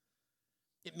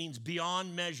 It means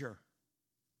beyond measure.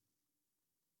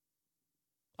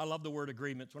 I love the word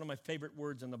agreement. It's one of my favorite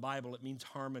words in the Bible. It means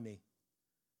harmony.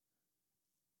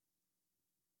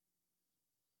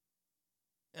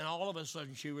 And all of a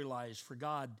sudden she realized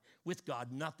with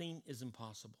God, nothing is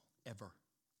impossible, ever.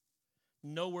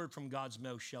 No word from God's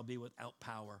mouth shall be without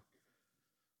power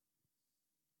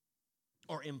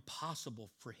or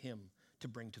impossible for him to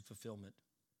bring to fulfillment.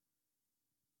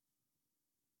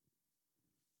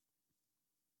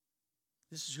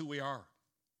 This is who we are.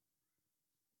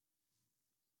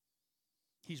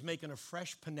 He's making a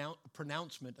fresh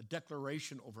pronouncement, a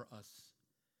declaration over us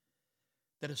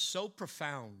that is so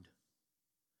profound.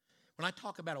 When I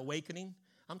talk about awakening,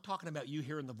 I'm talking about you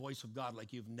hearing the voice of God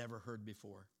like you've never heard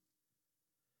before.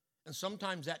 And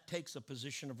sometimes that takes a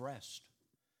position of rest.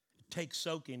 It takes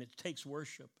soaking. It takes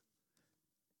worship.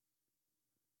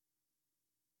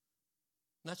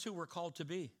 And that's who we're called to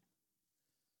be.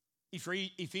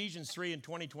 Ephesians 3 and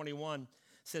 20:21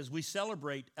 says, we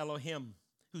celebrate Elohim,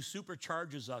 who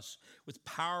supercharges us with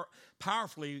power,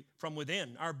 powerfully from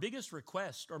within. Our biggest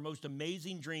request or most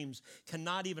amazing dreams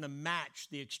cannot even match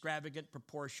the extravagant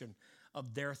proportion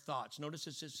of their thoughts. Notice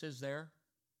it says there,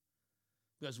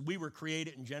 because we were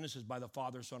created in Genesis by the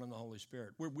Father, Son, and the Holy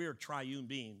Spirit. We're triune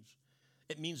beings.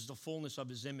 It means the fullness of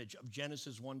his image of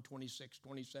Genesis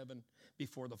 1:26-27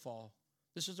 before the fall.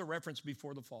 This is a reference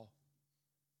before the fall.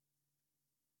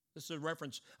 This is a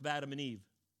reference of Adam and Eve.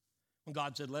 When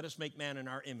God said, let us make man in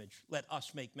our image. Let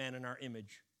us make man in our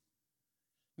image.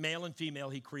 Male and female,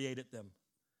 he created them.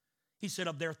 He said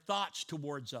of their thoughts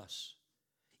towards us.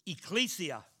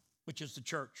 Ecclesia, which is the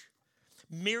church,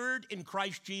 mirrored in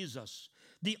Christ Jesus.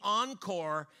 The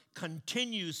encore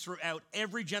continues throughout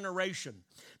every generation,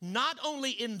 not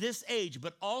only in this age,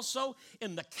 but also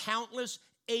in the countless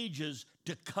ages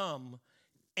to come.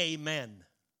 Amen.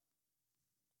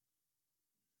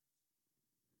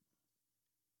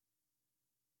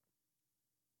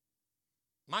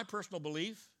 My personal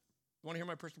belief, you want to hear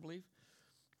my personal belief?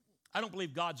 I don't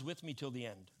believe God's with me till the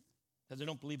end, because I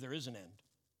don't believe there is an end.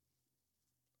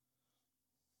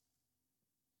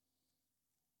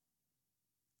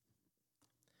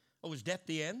 Oh, is death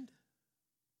the end?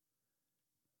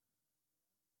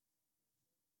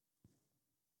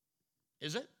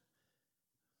 Is it?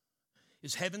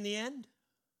 Is heaven the end?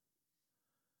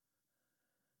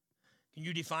 Can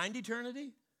you define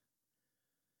eternity?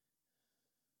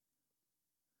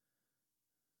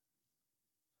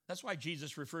 That's why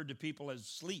Jesus referred to people as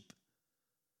sleep.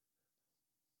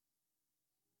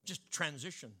 Just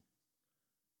transition.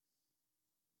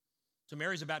 So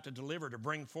Mary's about to deliver, to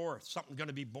bring forth. Something's going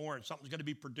to be born. Something's going to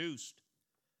be produced.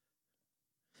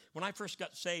 When I first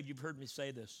got saved, you've heard me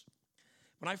say this.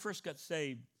 When I first got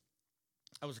saved,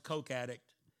 I was a coke addict.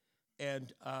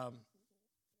 And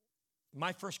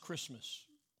my first Christmas,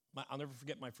 I'll never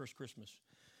forget my first Christmas.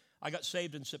 I got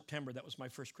saved in September. That was my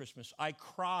first Christmas. I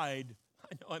cried.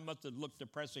 I know I must have looked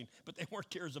depressing, but they weren't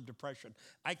tears of depression.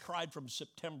 I cried from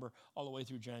September all the way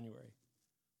through January,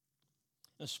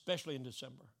 especially in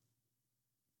December.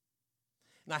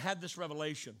 And I had this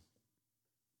revelation.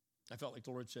 I felt like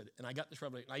the Lord said, and I got this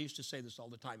revelation. I used to say this all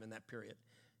the time in that period.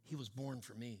 He was born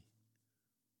for me.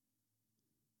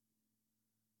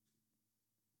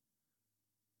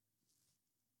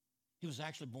 He was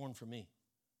actually born for me.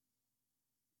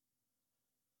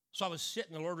 So I was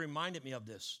sitting, the Lord reminded me of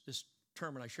this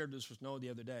term, and I shared this with Noah the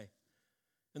other day.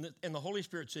 And the Holy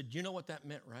Spirit said, you know what that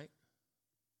meant, right?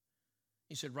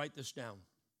 He said, write this down.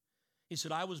 He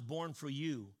said, I was born for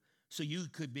you so you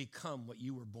could become what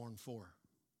you were born for.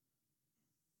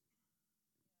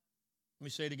 Let me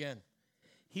say it again.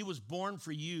 He was born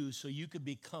for you so you could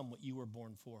become what you were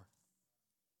born for.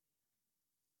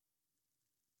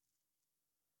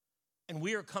 And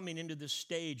we are coming into this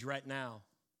stage right now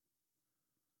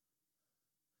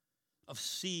of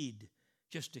seed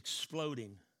just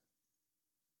exploding.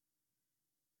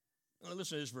 Now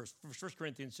listen to this verse, 1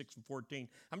 Corinthians 6:14.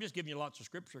 I'm just giving you lots of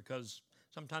scripture because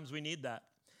sometimes we need that.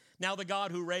 Now the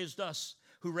God who raised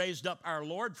up our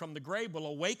Lord from the grave will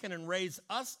awaken and raise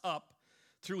us up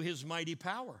through his mighty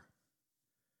power.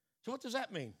 So what does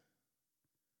that mean?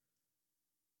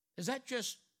 Is that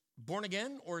just born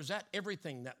again, or is that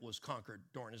everything that was conquered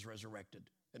during his resurrected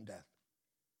and death?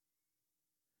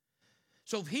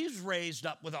 So if he's raised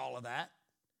up with all of that,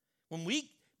 when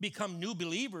we become new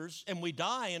believers and we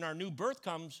die and our new birth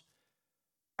comes,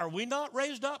 are we not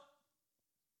raised up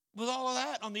with all of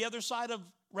that on the other side of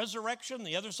resurrection,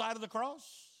 the other side of the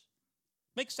cross?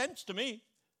 Makes sense to me.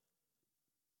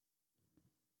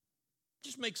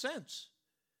 Just makes sense.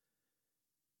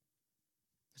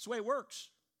 That's the way it works.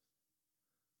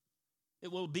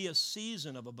 It will be a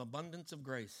season of abundance of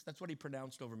grace. That's what he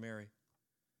pronounced over Mary.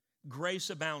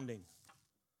 Grace abounding.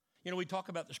 You know, we talk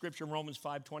about the scripture in Romans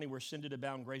 5:20 where sin did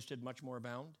abound, grace did much more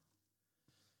abound.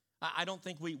 I don't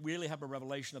think we really have a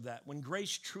revelation of that. When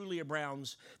grace truly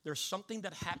abounds, there's something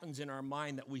that happens in our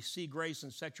mind that we see grace in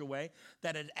such a way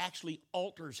that it actually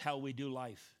alters how we do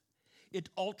life. It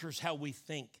alters how we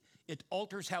think. It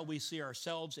alters how we see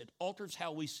ourselves. It alters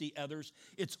how we see others.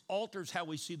 It alters how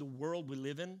we see the world we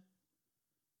live in.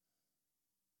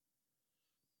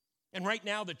 And right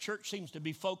now, the church seems to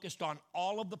be focused on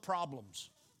all of the problems.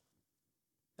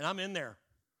 And I'm in there.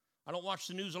 I don't watch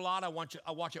the news a lot. I watch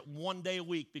it one day a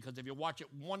week, because if you watch it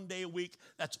one day a week,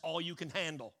 that's all you can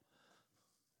handle.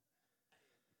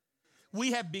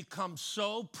 We have become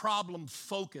so problem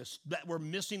focused that we're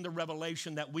missing the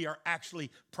revelation that we are actually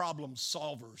problem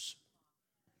solvers.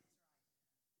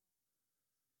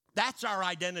 That's our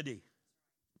identity.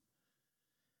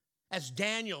 As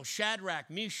Daniel, Shadrach,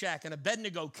 Meshach, and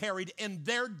Abednego carried in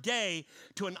their day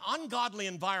to an ungodly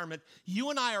environment, you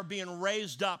and I are being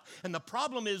raised up. And the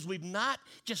problem is we've not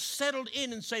just settled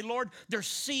in and say, Lord, there's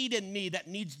seed in me that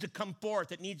needs to come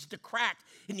forth. It needs to crack.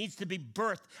 It needs to be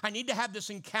birthed. I need to have this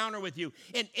encounter with you.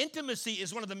 And intimacy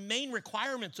is one of the main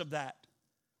requirements of that.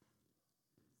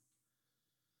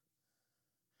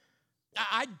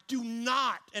 I do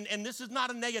not, and this is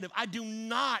not a negative, I do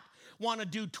not want to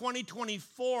do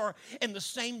 2024 in the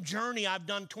same journey I've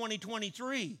done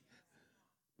 2023.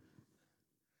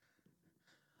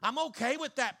 I'm okay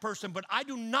with that person, but I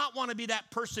do not want to be that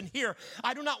person here.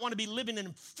 I do not want to be living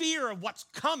in fear of what's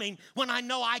coming when I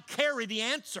know I carry the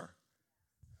answer.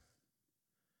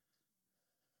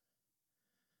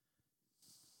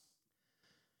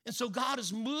 And so God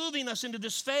is moving us into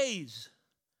this phase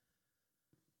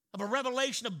of a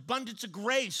revelation of abundance of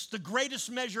grace, the greatest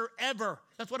measure ever.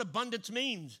 That's what abundance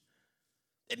means.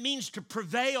 It means to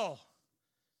prevail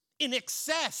in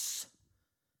excess.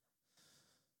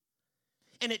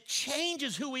 And it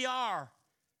changes who we are.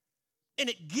 And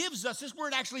it gives us, this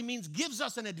word actually means gives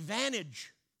us an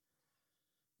advantage.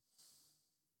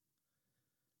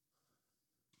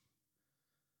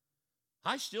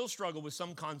 I still struggle with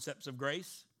some concepts of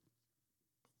grace.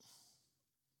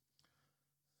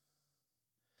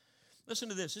 Listen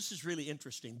to this. This is really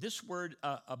interesting. This word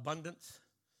abundance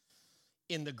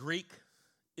in the Greek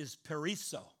is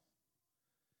perisso.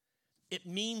 It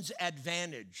means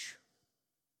advantage.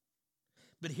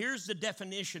 But here's the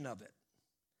definition of it.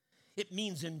 It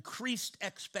means increased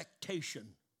expectation.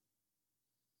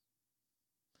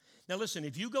 Now listen,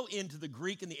 if you go into the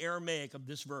Greek and the Aramaic of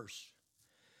this verse,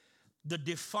 the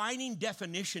defining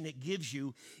definition it gives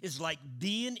you is like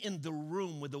being in the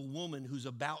room with a woman who's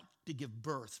about to give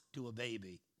birth to a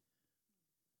baby.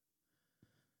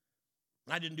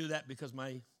 I didn't do that because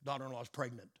my daughter-in-law is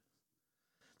pregnant.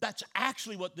 That's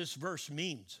actually what this verse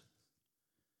means.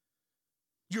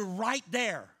 You're right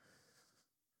there.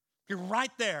 You're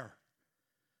right there.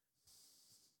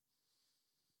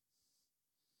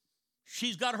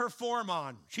 She's got her form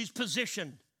on. She's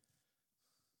positioned.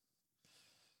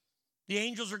 The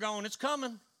angels are going, it's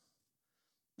coming.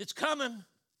 It's coming.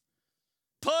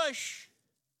 Push.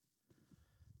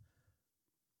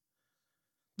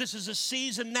 This is a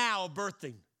season now of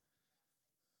birthing.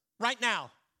 Right now.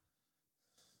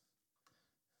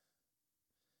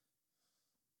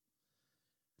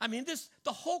 I mean,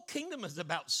 the whole kingdom is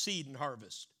about seed and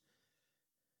harvest.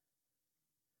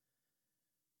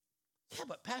 Yeah,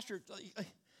 but Pastor,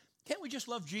 can't we just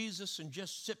love Jesus and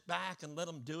just sit back and let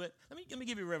him do it? Let me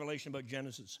give you a revelation about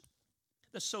Genesis.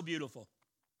 That's so beautiful.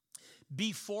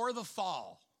 Before the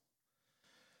fall,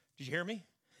 did you hear me?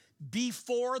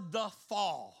 Before the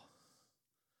fall,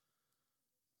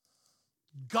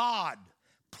 God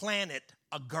planted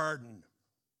a garden.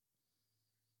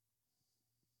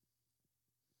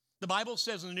 The Bible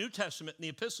says in the New Testament, in the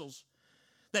epistles,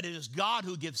 that it is God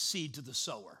who gives seed to the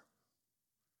sower.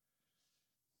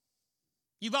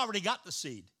 You've already got the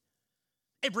seed.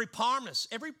 Every promise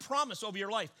over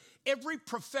your life, every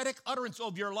prophetic utterance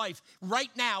over your life right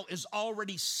now is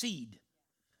already seed.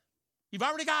 You've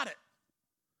already got it.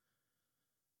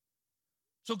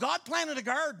 So God planted a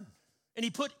garden, and he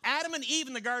put Adam and Eve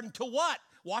in the garden to what?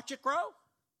 Watch it grow?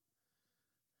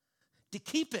 To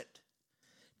keep it,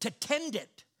 to tend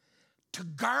it, to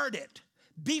guard it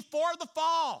before the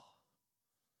fall.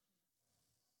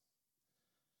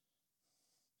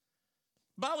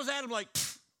 But was Adam like,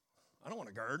 I don't want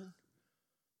a garden.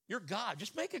 You're God.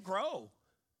 Just make it grow.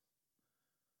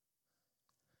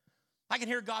 I can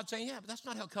hear God saying, yeah, but that's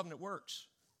not how covenant works.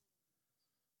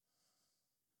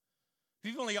 If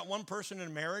you've only got one person in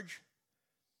a marriage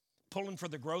pulling for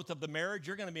the growth of the marriage,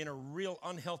 you're going to be in a real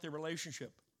unhealthy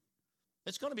relationship.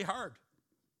 It's going to be hard.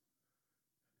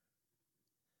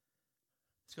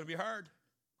 It's going to be hard.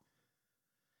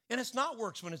 And it's not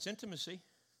works when it's intimacy.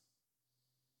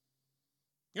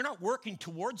 You're not working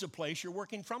towards a place, you're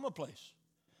working from a place.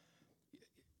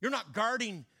 You're not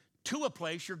guarding to a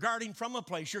place, you're guarding from a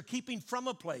place. You're keeping from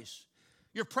a place.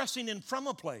 You're pressing in from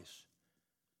a place.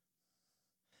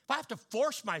 If I have to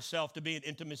force myself to be in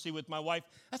intimacy with my wife,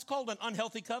 that's called an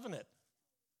unhealthy covenant.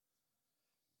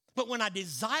 But when I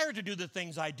desire to do the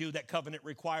things I do that covenant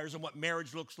requires and what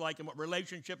marriage looks like and what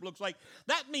relationship looks like,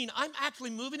 that means I'm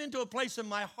actually moving into a place in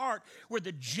my heart where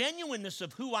the genuineness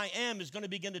of who I am is going to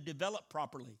begin to develop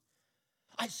properly.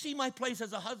 I see my place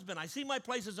as a husband. I see my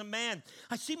place as a man.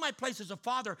 I see my place as a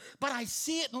father, but I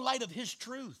see it in light of his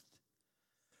truth.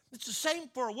 It's the same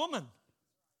for a woman.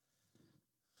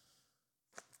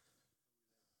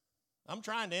 I'm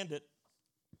trying to end it.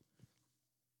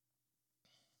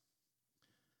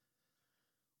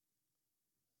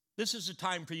 This is a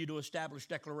time for you to establish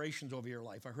declarations over your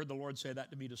life. I heard the Lord say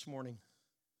that to me this morning.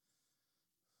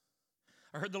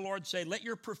 I heard the Lord say, let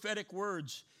your prophetic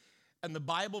words and the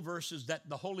Bible verses that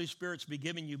the Holy Spirit's be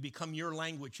giving you become your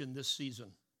language in this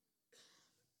season.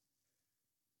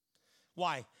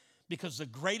 Why? Because the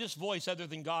greatest voice other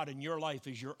than God in your life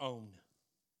is your own.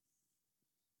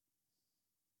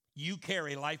 You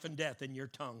carry life and death in your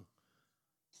tongue.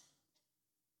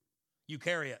 You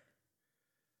carry it.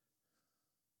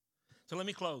 So let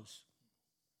me close.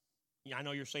 Yeah, I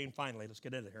know you're saying finally, let's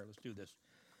get out of here. Let's do this.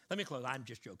 Let me close. I'm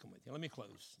just joking with you. Let me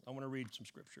close. I want to read some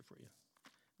scripture for you.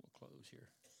 We'll close here.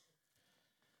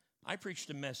 I preached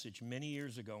a message many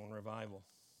years ago in revival.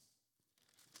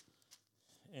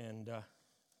 And the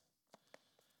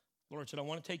Lord said, I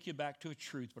want to take you back to a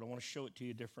truth, but I want to show it to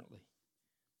you differently.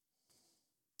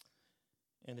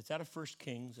 And it's out of 1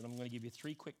 Kings, and I'm going to give you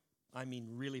three quick,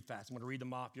 really fast. I'm going to read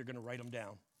them off. You're going to write them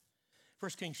down.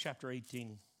 1 Kings chapter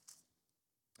 18.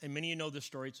 And many of you know this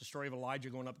story. It's the story of Elijah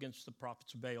going up against the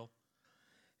prophets of Baal.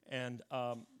 And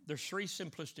there's three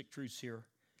simplistic truths here,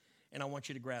 and I want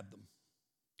you to grab them.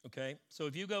 Okay? So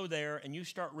if you go there and you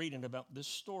start reading about this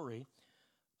story,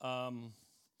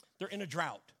 they're in a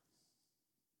drought.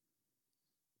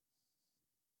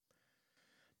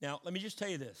 Now, let me just tell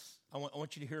you this. I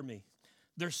want you to hear me.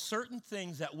 There's certain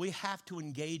things that we have to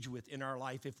engage with in our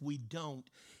life. If we don't,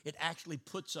 it actually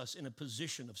puts us in a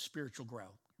position of spiritual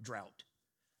drought.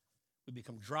 We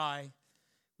become dry.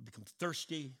 We become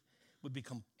thirsty. We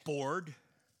become bored.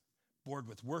 Bored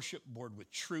with worship, bored with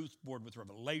truth, bored with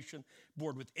revelation,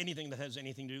 bored with anything that has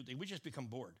anything to do with it. We just become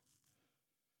bored.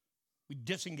 We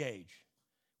disengage.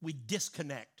 We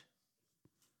disconnect.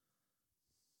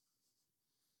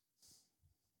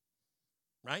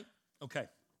 Right? Okay.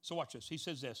 So watch this. He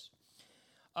says this.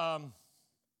 I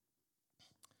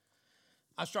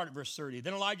start at verse 30.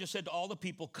 Then Elijah said to all the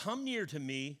people, come near to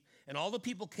me. And all the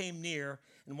people came near.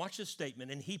 And watch this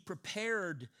statement. And he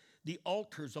prepared the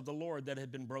altars of the Lord that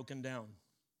had been broken down.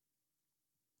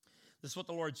 This is what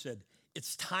the Lord said.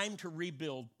 It's time to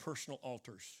rebuild personal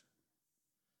altars.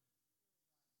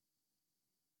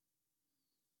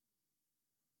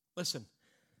 Listen.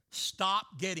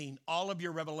 Stop getting all of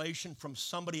your revelation from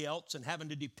somebody else and having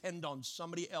to depend on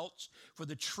somebody else for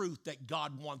the truth that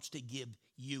God wants to give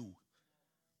you.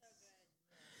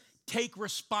 Take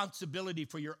responsibility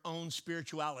for your own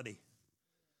spirituality.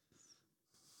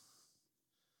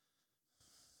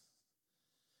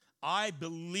 I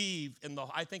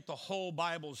think the whole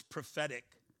Bible is prophetic.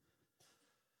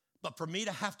 But for me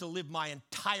to have to live my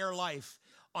entire life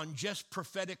on just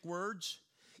prophetic words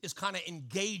is kind of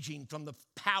engaging from the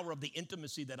power of the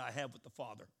intimacy that I have with the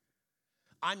Father.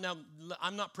 I'm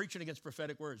not preaching against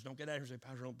prophetic words. Don't get out here and say,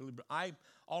 Pastor, I don't believe it. I'm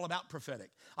all about prophetic.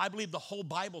 I believe the whole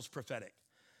Bible's prophetic.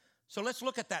 So let's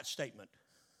look at that statement.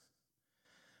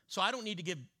 So I don't need to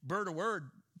give Bert a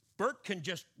word. Bert can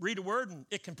just read a word and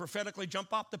it can prophetically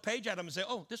jump off the page at him and say,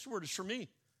 oh, this word is for me.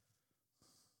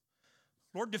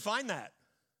 Lord, define that.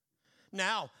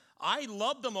 Now, I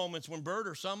love the moments when Bert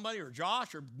or somebody or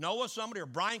Josh or Noah, somebody or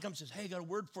Brian comes and says, hey, I got a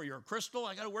word for you. Or Crystal,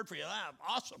 I got a word for you. Ah,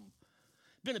 awesome.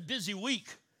 Been a busy week.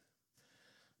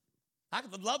 I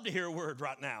would love to hear a word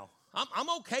right now. I'm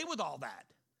okay with all that.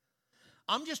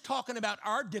 I'm just talking about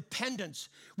our dependence.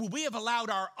 Where we have allowed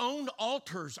our own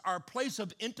altars, our place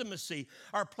of intimacy,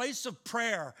 our place of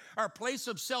prayer, our place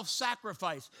of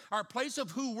self-sacrifice, our place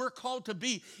of who we're called to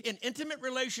be in intimate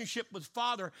relationship with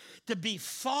Father, to be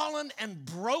fallen and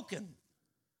broken.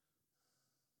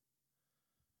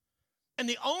 And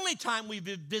the only time we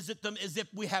visit them is if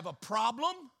we have a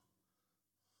problem.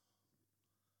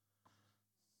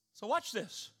 So watch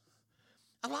this.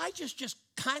 Elijah's just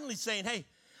kindly saying, hey,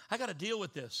 I got to deal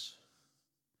with this.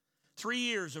 3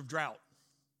 years of drought.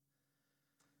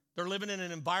 They're living in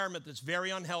an environment that's very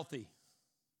unhealthy.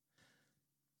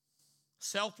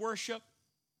 Self-worship.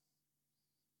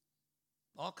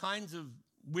 All kinds of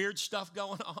weird stuff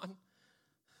going on.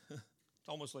 It's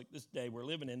almost like this day we're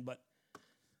living in, but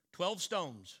 12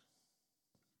 stones.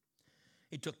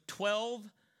 He took 12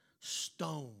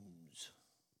 stones.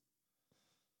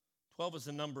 12 is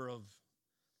the number of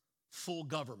full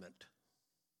government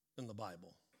in the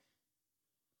Bible.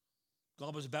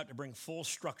 God was about to bring full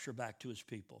structure back to his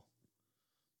people.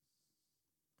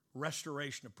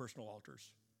 Restoration of personal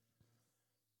altars.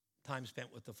 Time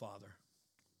spent with the Father.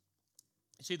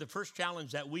 You see, the first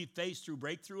challenge that we face through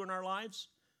breakthrough in our lives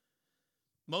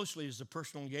mostly is the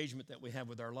personal engagement that we have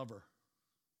with our lover.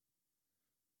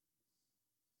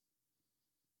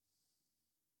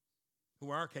 Who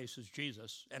in our case is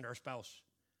Jesus and our spouse.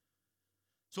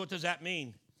 So what does that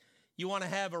mean? You want to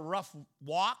have a rough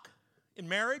walk in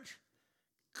marriage?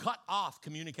 Cut off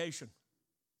communication.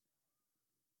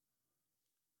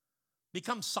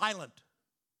 Become silent.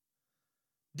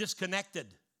 Disconnected.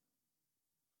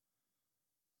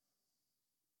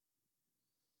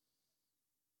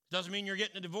 Doesn't mean you're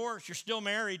getting a divorce. You're still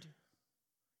married.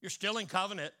 You're still in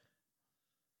covenant.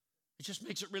 It just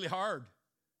makes it really hard.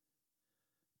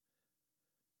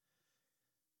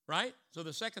 Right? So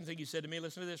the second thing he said to me,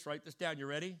 listen to this, write this down. You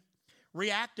ready?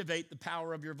 Reactivate the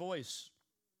power of your voice.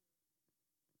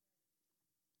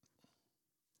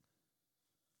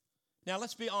 Now,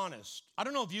 let's be honest. I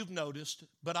don't know if you've noticed,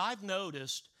 but I've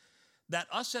noticed that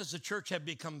us as a church have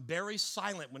become very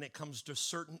silent when it comes to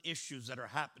certain issues that are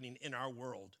happening in our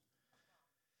world.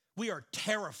 We are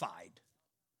terrified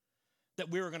that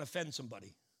we are going to offend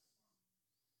somebody.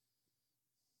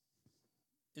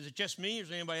 Is it just me or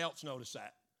does anybody else notice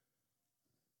that?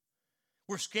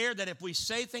 We're scared that if we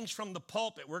say things from the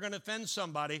pulpit, we're going to offend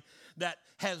somebody that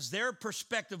has their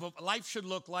perspective of what life should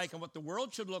look like and what the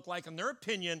world should look like and their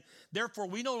opinion. Therefore,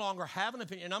 we no longer have an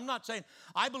opinion. And I'm not saying,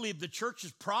 I believe the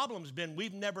church's problem has been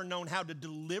we've never known how to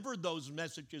deliver those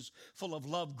messages full of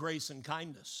love, grace, and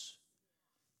kindness.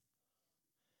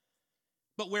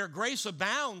 But where grace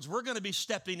abounds, we're going to be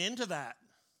stepping into that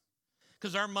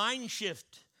because our mind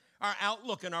shift, our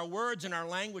outlook, and our words and our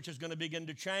language is going to begin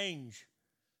to change.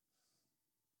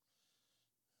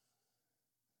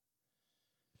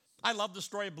 I love the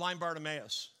story of blind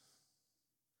Bartimaeus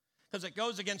because it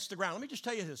goes against the ground. Let me just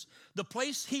tell you this. The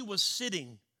place he was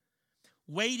sitting,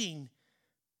 waiting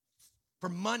for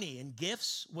money and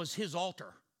gifts was his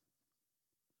altar.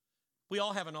 We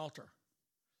all have an altar.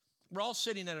 We're all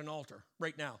sitting at an altar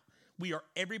right now.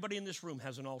 Everybody in this room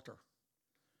has an altar.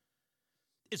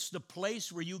 It's the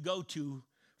place where you go to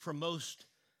for most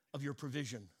of your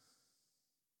provision.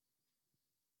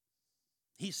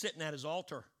 He's sitting at his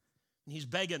altar. And he's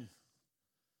begging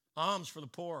alms for the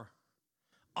poor,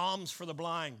 alms for the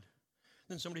blind.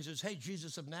 Then somebody says, hey,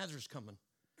 Jesus of Nazareth's coming.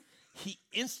 He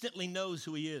instantly knows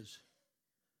who he is.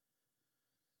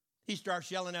 He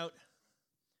starts yelling out,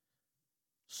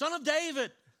 Son of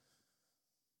David.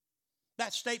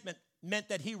 That statement meant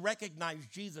that he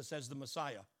recognized Jesus as the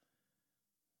Messiah.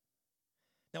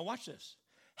 Now watch this.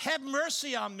 Have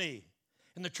mercy on me.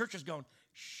 And the church is going,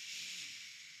 shh.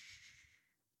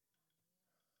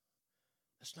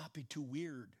 Let's not be too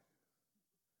weird.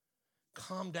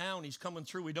 Calm down. He's coming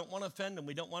through. We don't want to offend him.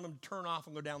 We don't want him to turn off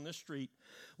and go down this street.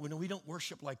 We don't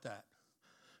worship like that.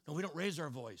 No, we don't raise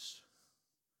our voice.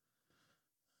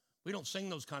 We don't sing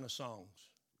those kind of songs.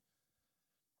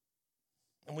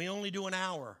 And we only do an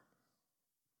hour.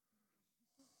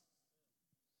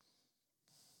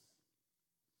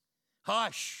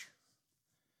 Hush.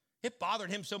 It bothered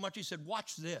him so much, he said,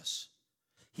 watch this.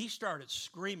 He started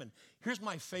screaming. Here's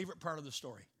my favorite part of the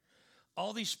story.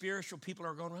 All these spiritual people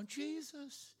are going around,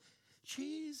 Jesus,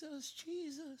 Jesus,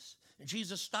 Jesus. And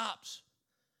Jesus stops.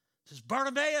 He says,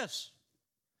 Bartimaeus,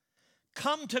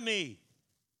 come to me.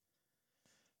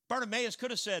 Bartimaeus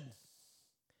could have said,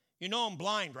 you know I'm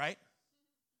blind, right?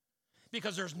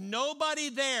 Because there's nobody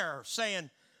there saying,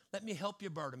 let me help you,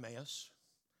 Bartimaeus.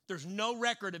 There's no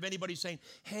record of anybody saying,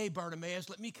 hey, Bartimaeus,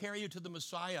 let me carry you to the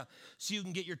Messiah so you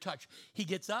can get your touch. He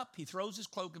gets up, he throws his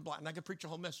cloak of blindness, and I could preach a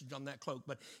whole message on that cloak,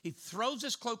 but he throws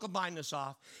his cloak of blindness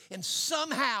off, and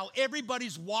somehow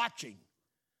everybody's watching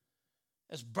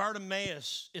as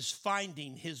Bartimaeus is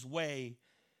finding his way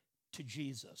to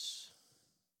Jesus.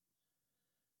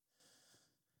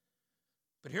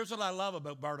 But here's what I love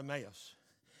about Bartimaeus.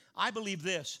 I believe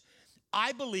this.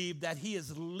 I believe that he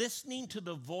is listening to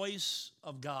the voice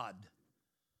of God.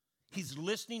 He's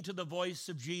listening to the voice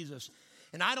of Jesus.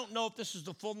 And I don't know if this is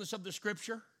the fullness of the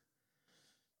scripture,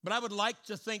 but I would like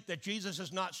to think that Jesus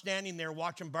is not standing there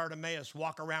watching Bartimaeus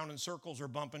walk around in circles or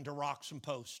bump into rocks and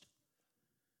posts.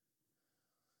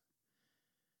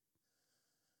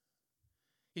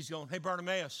 He's going, hey,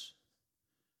 Bartimaeus,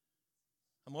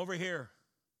 I'm over here.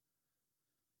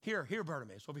 Here,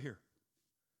 Bartimaeus, over here.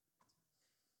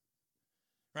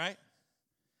 Right?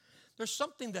 There's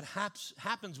something that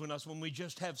happens with us when we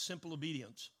just have simple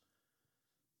obedience.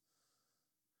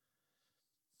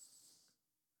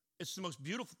 It's the most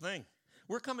beautiful thing.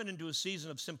 We're coming into a season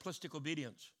of simplistic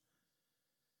obedience.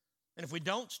 And if we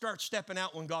don't start stepping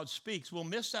out when God speaks, we'll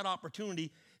miss that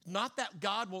opportunity. Not that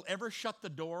God will ever shut the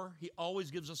door. He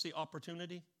always gives us the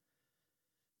opportunity.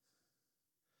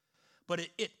 But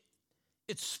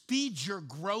it speeds your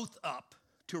growth up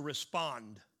to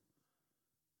respond.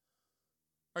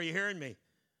 Are you hearing me?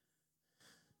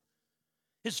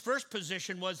 His first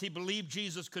position was he believed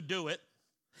Jesus could do it.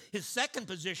 His second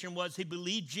position was he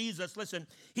believed Jesus, listen,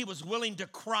 he was willing to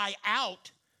cry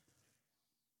out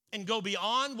and go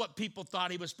beyond what people thought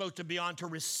he was supposed to be on to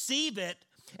receive it.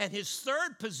 And his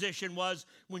third position was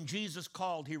when Jesus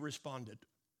called, he responded.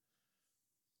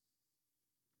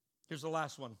 Here's the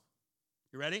last one.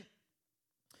 You ready?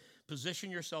 Position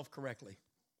yourself correctly.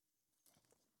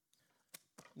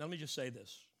 Now, let me just say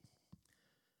this.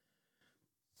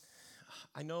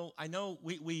 I know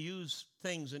we use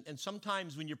things, and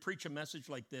sometimes when you preach a message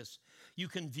like this, you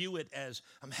can view it as,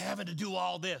 I'm having to do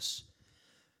all this.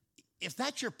 If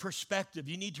that's your perspective,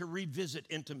 you need to revisit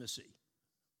intimacy.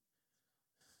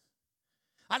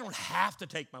 I don't have to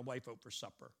take my wife out for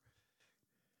supper.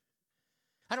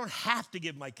 I don't have to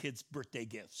give my kids birthday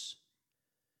gifts.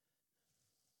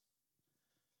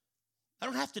 I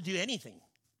don't have to do anything.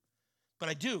 But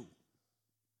I do,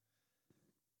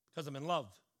 because I'm in love.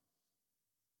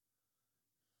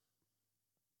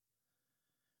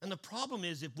 And the problem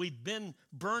is, if we've been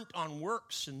burnt on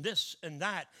works and this and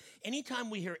that, anytime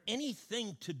we hear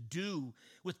anything to do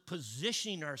with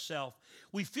positioning ourselves,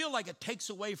 we feel like it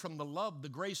takes away from the love, the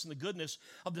grace, and the goodness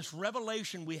of this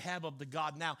revelation we have of the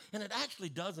God now. And it actually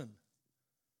doesn't.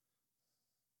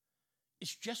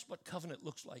 It's just what covenant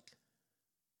looks like.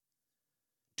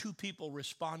 Two people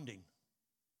responding,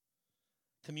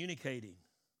 communicating,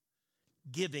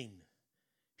 giving,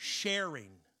 sharing,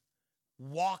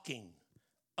 walking,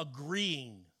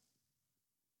 agreeing.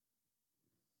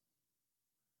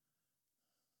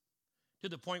 To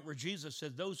the point where Jesus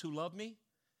said, those who love me,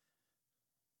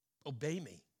 obey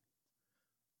me.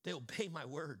 They obey my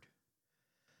word.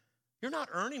 You're not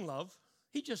earning love.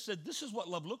 He just said, this is what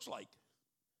love looks like.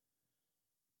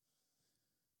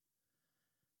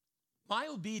 My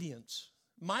obedience,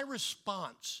 my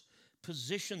response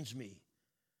positions me.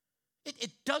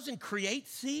 It doesn't create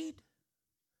seed.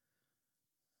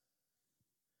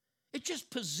 It just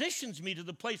positions me to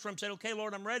the place where I'm saying, okay,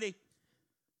 Lord, I'm ready.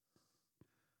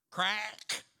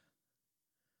 Crack.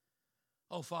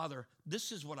 Oh, Father,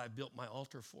 this is what I built my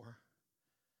altar for.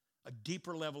 A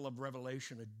deeper level of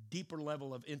revelation, a deeper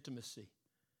level of intimacy,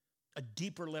 a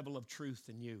deeper level of truth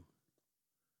in you.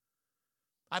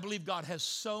 I believe God has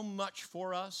so much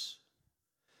for us.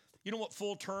 You know what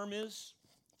full term is?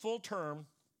 Full term,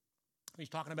 he's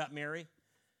talking about Mary,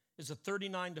 is a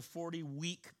 39 to 40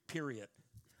 week period.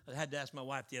 I had to ask my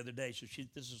wife the other day, so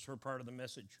this is her part of the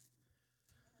message.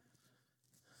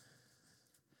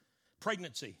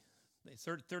 Pregnancy,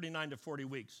 39 to 40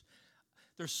 weeks.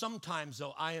 There's sometimes,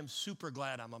 though, I am super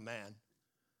glad I'm a man.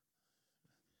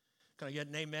 Can I get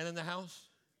an amen in the house?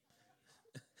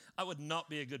 I would not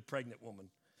be a good pregnant woman.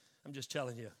 I'm just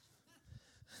telling you.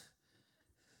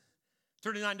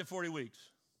 39 to 40 weeks.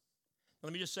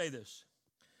 Let me just say this.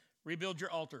 Rebuild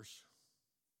your altars.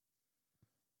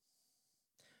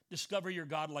 Discover your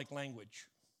God-like language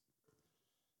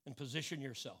and position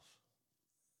yourself.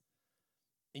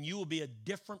 And you will be a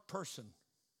different person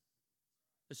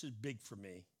This is big for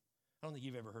me. I don't think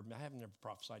you've ever heard me. I haven't ever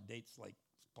prophesied dates like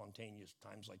spontaneous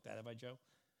times like that, have I, Joe?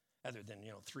 Other than,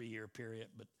 3-year period.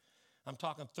 But I'm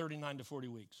talking 39 to 40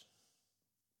 weeks.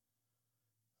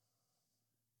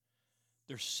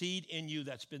 There's seed in you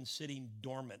that's been sitting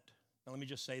dormant. Now, let me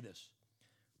just say this,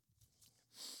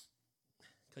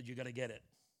 because you got to get it.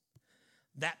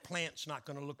 That plant's not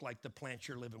going to look like the plant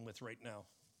you're living with right now.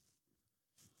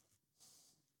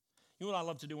 You know what I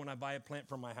love to do when I buy a plant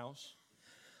for my house?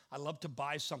 I love to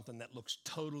buy something that looks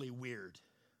totally weird,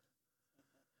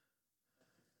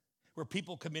 where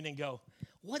people come in and go,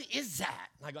 what is that?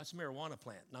 And I go, it's a marijuana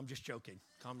plant. And I'm just joking.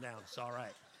 Calm down. It's all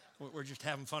right. We're just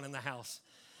having fun in the house.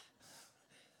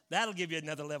 That'll give you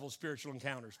another level of spiritual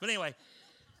encounters. But anyway,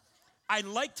 I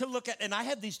like to look at, and I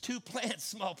have these 2 plants,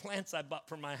 small plants I bought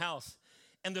for my house,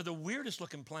 and they're the weirdest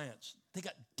looking plants. They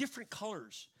got different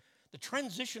colors. The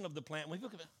transition of the plant, when we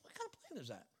look at it, what kind of plant is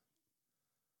that?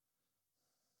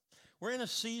 We're in a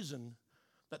season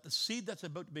that the seed that's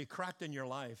about to be cracked in your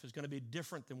life is going to be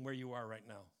different than where you are right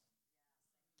now.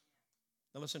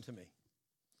 Now listen to me.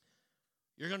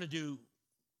 You're going to do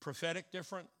prophetic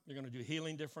different. You're going to do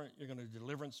healing different. You're going to do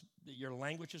deliverance. Your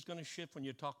language is going to shift when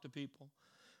you talk to people.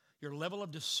 Your level of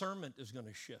discernment is going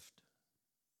to shift.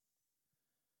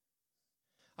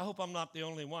 I hope I'm not the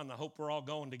only one. I hope we're all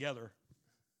going together.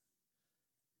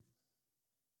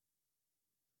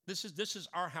 This is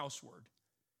our house word.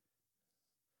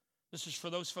 This is for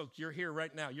those folks. You're here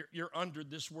right now. You're under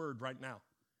this word right now.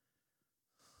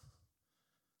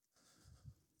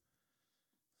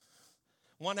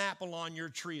 One apple on your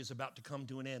tree is about to come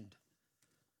to an end.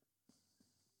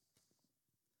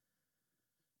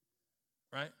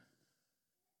 Right?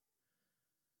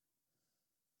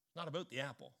 It's not about the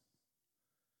apple.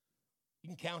 You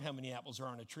can count how many apples are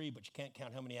on a tree, but you can't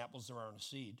count how many apples there are on a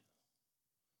seed.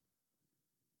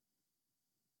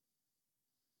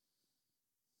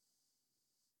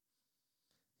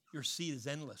 Your seed is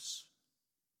endless.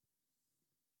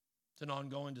 It's an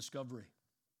ongoing discovery.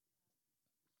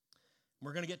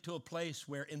 We're going to get to a place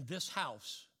where in this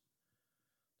house,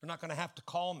 they're not going to have to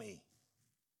call me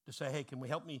to say, hey, can you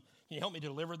help me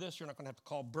deliver this? You're not going to have to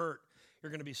call Bert. You're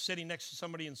going to be sitting next to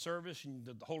somebody in service, and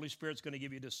the Holy Spirit's going to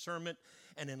give you discernment.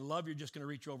 And in love, you're just going to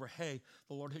reach over, hey,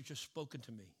 the Lord has just spoken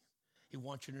to me. He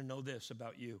wants you to know this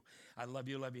about you. I love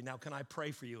you, love you. Now, can I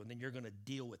pray for you? And then you're going to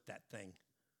deal with that thing.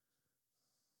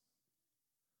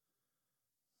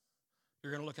 You're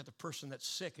going to look at the person that's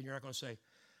sick, and you're not going to say,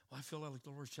 well, I feel like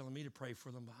the Lord's telling me to pray for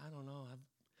them, but I don't know.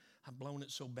 I've blown it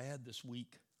so bad this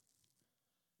week.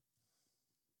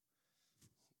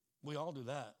 We all do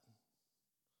that.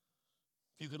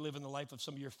 If you could live in the life of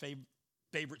some of your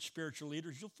favorite spiritual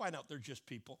leaders, you'll find out they're just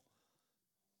people.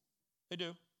 They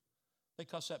do. They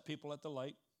cuss at people at the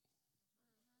light.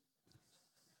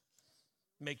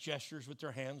 Make gestures with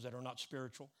their hands that are not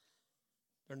spiritual.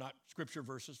 They're not scripture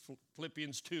verses,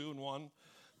 Philippians 2 and 1.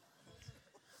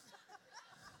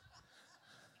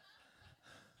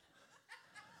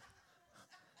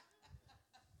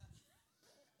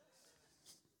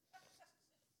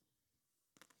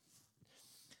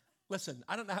 Listen,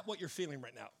 I don't know what you're feeling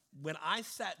right now. When I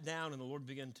sat down and the Lord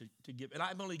began to give, and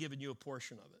I've only given you a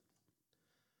portion of it.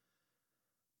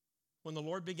 When the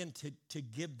Lord began to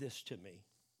give this to me,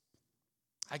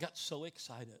 I got so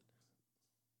excited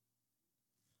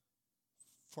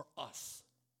for us.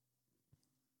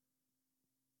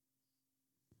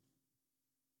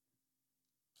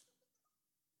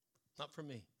 Not for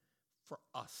me, for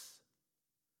us.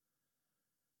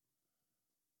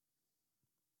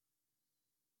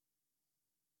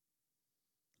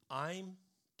 I'm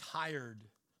tired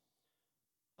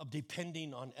of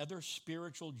depending on other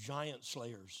spiritual giant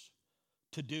slayers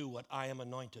to do what I am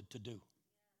anointed to do.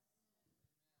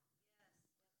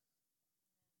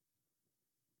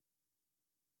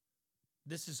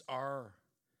 This is our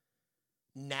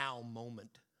now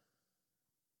moment.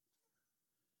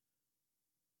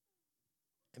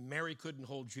 And Mary couldn't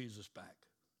hold Jesus back.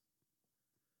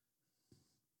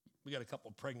 We got a couple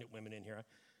of pregnant women in here.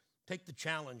 Take the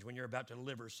challenge when you're about to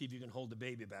deliver. See if you can hold the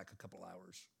baby back a couple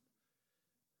hours.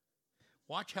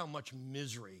 Watch how much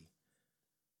misery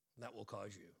that will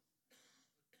cause you.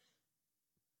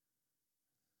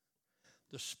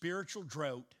 The spiritual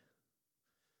drought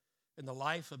in the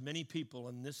life of many people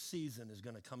in this season is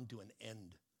going to come to an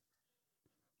end.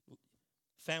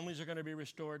 Families are going to be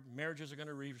restored. Marriages are going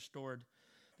to be restored.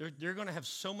 They're going to have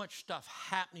so much stuff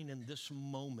happening in this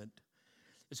moment.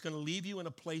 It's going to leave you in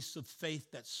a place of faith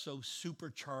that's so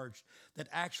supercharged that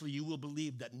actually you will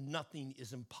believe that nothing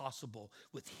is impossible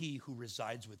with He who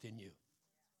resides within you.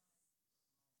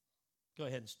 Go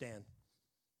ahead and stand.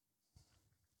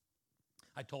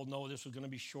 I told Noah this was going to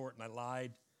be short, and I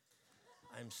lied.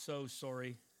 I'm so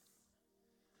sorry.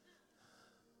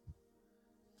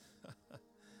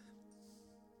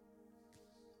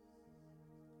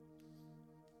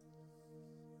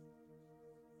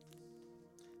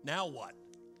 Now what?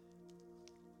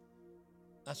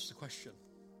 That's the question.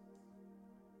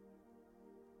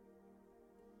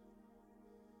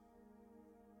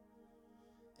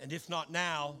 And if not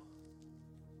now,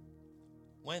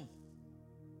 when?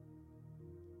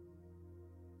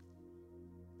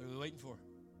 What are we waiting for?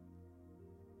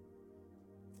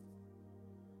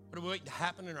 What are we waiting to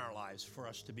happen in our lives for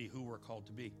us to be who we're called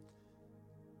to be?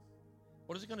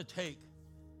 What is it going to take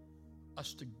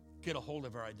us to get a hold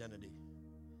of our identity?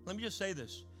 Let me just say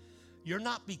this. You're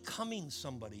not becoming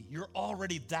somebody. You're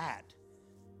already that.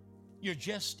 You're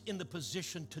just in the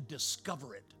position to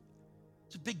discover it.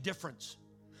 It's a big difference.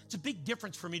 It's a big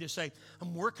difference for me to say,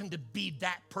 I'm working to be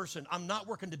that person. I'm not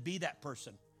working to be that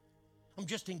person. I'm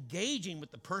just engaging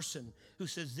with the person who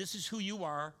says, this is who you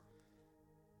are.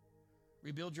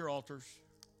 Rebuild your altars.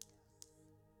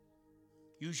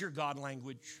 Use your God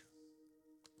language.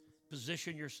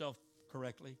 Position yourself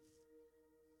correctly.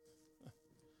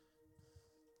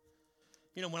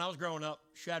 You know, when I was growing up,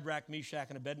 Shadrach, Meshach,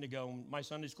 and Abednego, my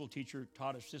Sunday school teacher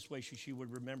taught us this way. She would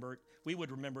remember it. We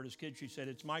would remember it as kids. She said,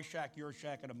 it's my shack, your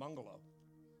shack, and a bungalow.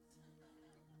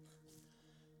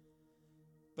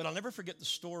 But I'll never forget the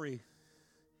story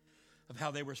of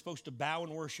how they were supposed to bow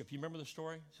and worship. You remember the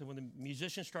story? So when the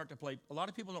musicians start to play, a lot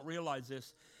of people don't realize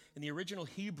this. In the original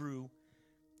Hebrew,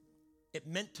 it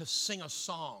meant to sing a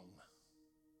song.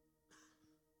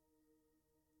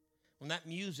 When that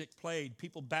music played,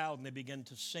 people bowed and they began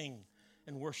to sing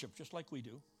and worship, just like we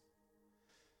do,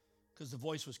 because the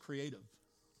voice was creative.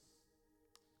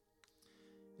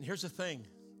 And here's the thing.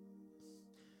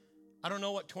 I don't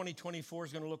know what 2024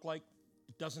 is going to look like.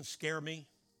 It doesn't scare me.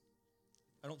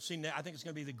 I think it's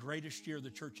going to be the greatest year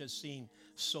the church has seen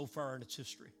so far in its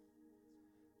history.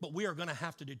 But we are going to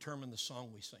have to determine the song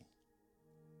we sing.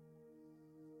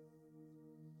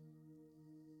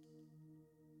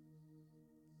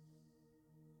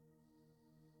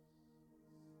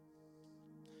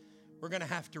 We're going to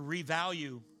have to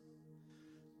revalue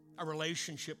our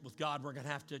relationship with God. We're going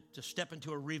to have to step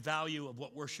into a revalue of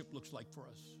what worship looks like for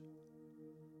us.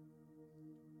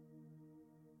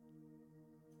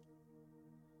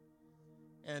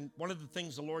 And one of the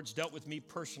things the Lord's dealt with me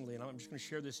personally, and I'm just going to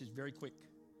share this, is very quick.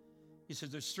 He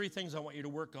says, there's 3 things I want you to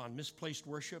work on. Misplaced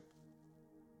worship.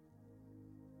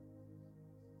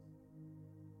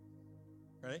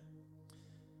 Ready?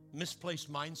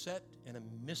 Misplaced mindset and a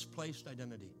misplaced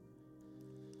identity.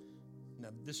 Now,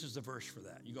 this is the verse for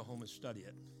that. You go home and study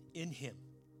it. In him,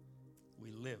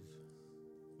 we live,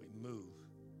 we move,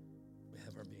 we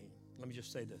have our being. Let me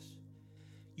just say this.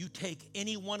 You take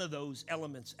any one of those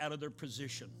elements out of their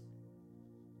position.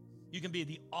 You can be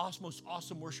the most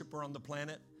awesome worshiper on the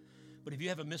planet, but if you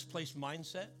have a misplaced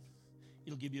mindset,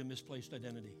 it'll give you a misplaced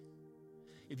identity.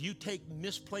 If you take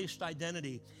misplaced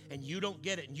identity and you don't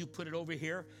get it and you put it over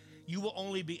here, you will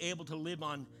only be able to live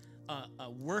on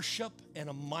a worship and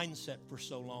a mindset for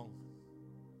so long.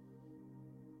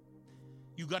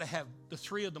 You got to have the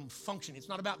 3 of them function. It's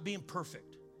not about being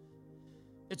perfect.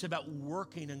 It's about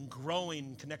working and growing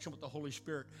in connection with the Holy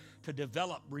Spirit to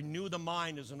develop, renew the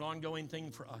mind is an ongoing thing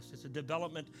for us. It's a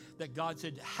development that God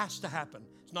said has to happen.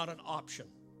 It's not an option.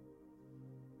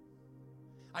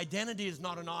 Identity is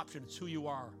not an option. It's who you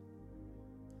are.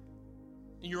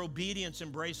 And your obedience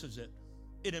embraces it.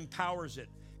 It empowers it,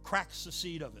 cracks the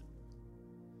seed of it.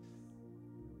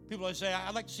 People always say,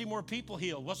 I'd like to see more people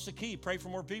healed. What's the key? Pray for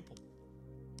more people.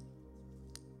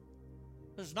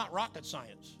 It's not rocket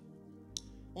science.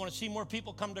 I want to see more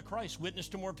people come to Christ, witness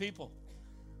to more people.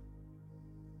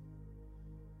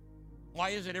 Why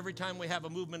is it every time we have a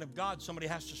movement of God, somebody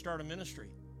has to start a ministry?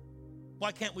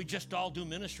 Why can't we just all do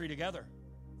ministry together?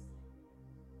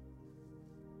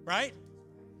 Right?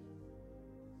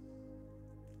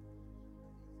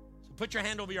 So put your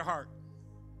hand over your heart.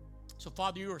 So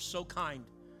Father, you are so kind,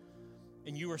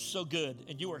 and you are so good,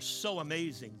 and you are so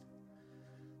amazing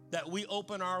that we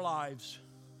open our lives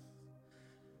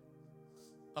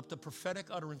up the prophetic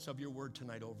utterance of your word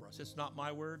tonight over us. It's not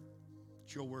my word,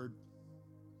 it's your word,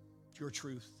 it's your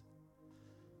truth.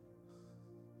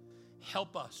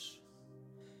 Help us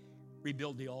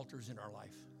rebuild the altars in our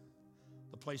life,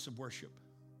 the place of worship,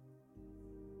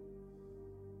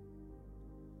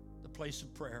 the place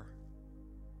of prayer.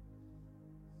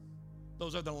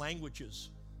 Those are the languages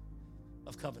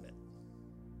of covenant.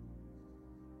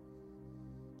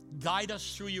 Guide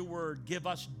us through your word. Give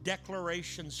us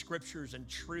declaration, scriptures, and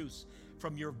truths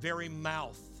from your very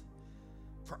mouth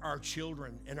for our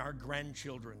children and our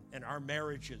grandchildren and our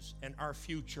marriages and our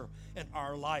future and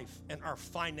our life and our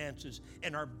finances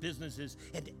and our businesses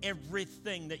and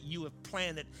everything that you have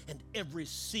planted and every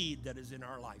seed that is in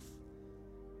our life.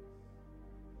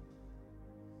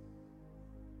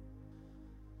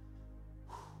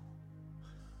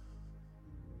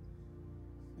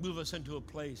 Move us into a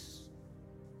place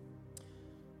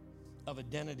of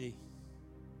identity.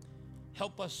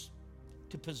 Help us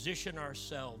to position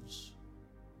ourselves.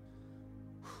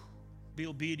 Be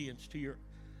obedient to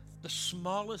the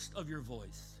smallest of your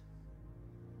voice.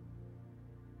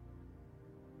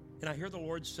 And I hear the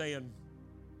Lord saying,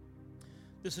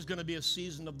 this is going to be a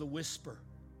season of the whisper.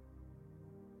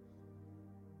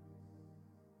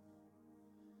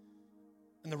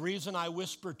 And the reason I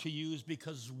whisper to you is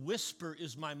because whisper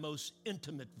is my most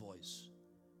intimate voice.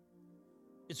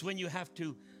 It's when you have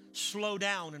to slow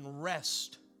down and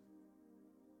rest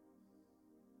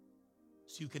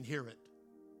so you can hear it.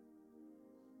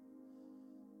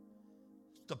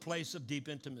 It's the place of deep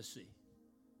intimacy.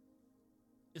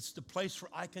 It's the place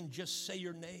where I can just say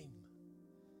your name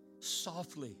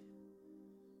softly.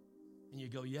 And you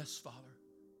go, yes, Father.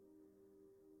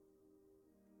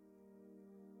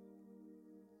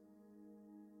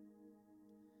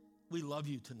 We love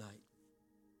you tonight.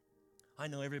 I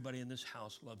know everybody in this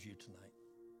house loves you tonight.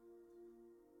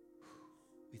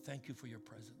 We thank you for your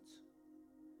presence.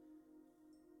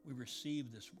 We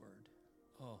receive this word.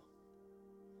 Oh,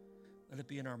 let it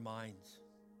be in our minds,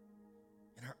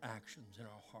 in our actions, in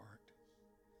our heart.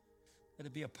 Let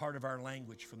it be a part of our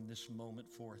language from this moment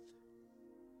forth.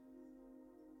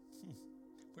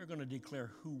 We're going to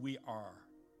declare who we are.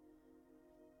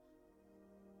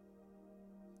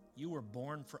 You were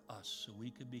born for us so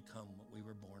we could become what we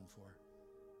were born for.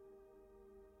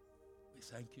 We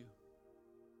thank you.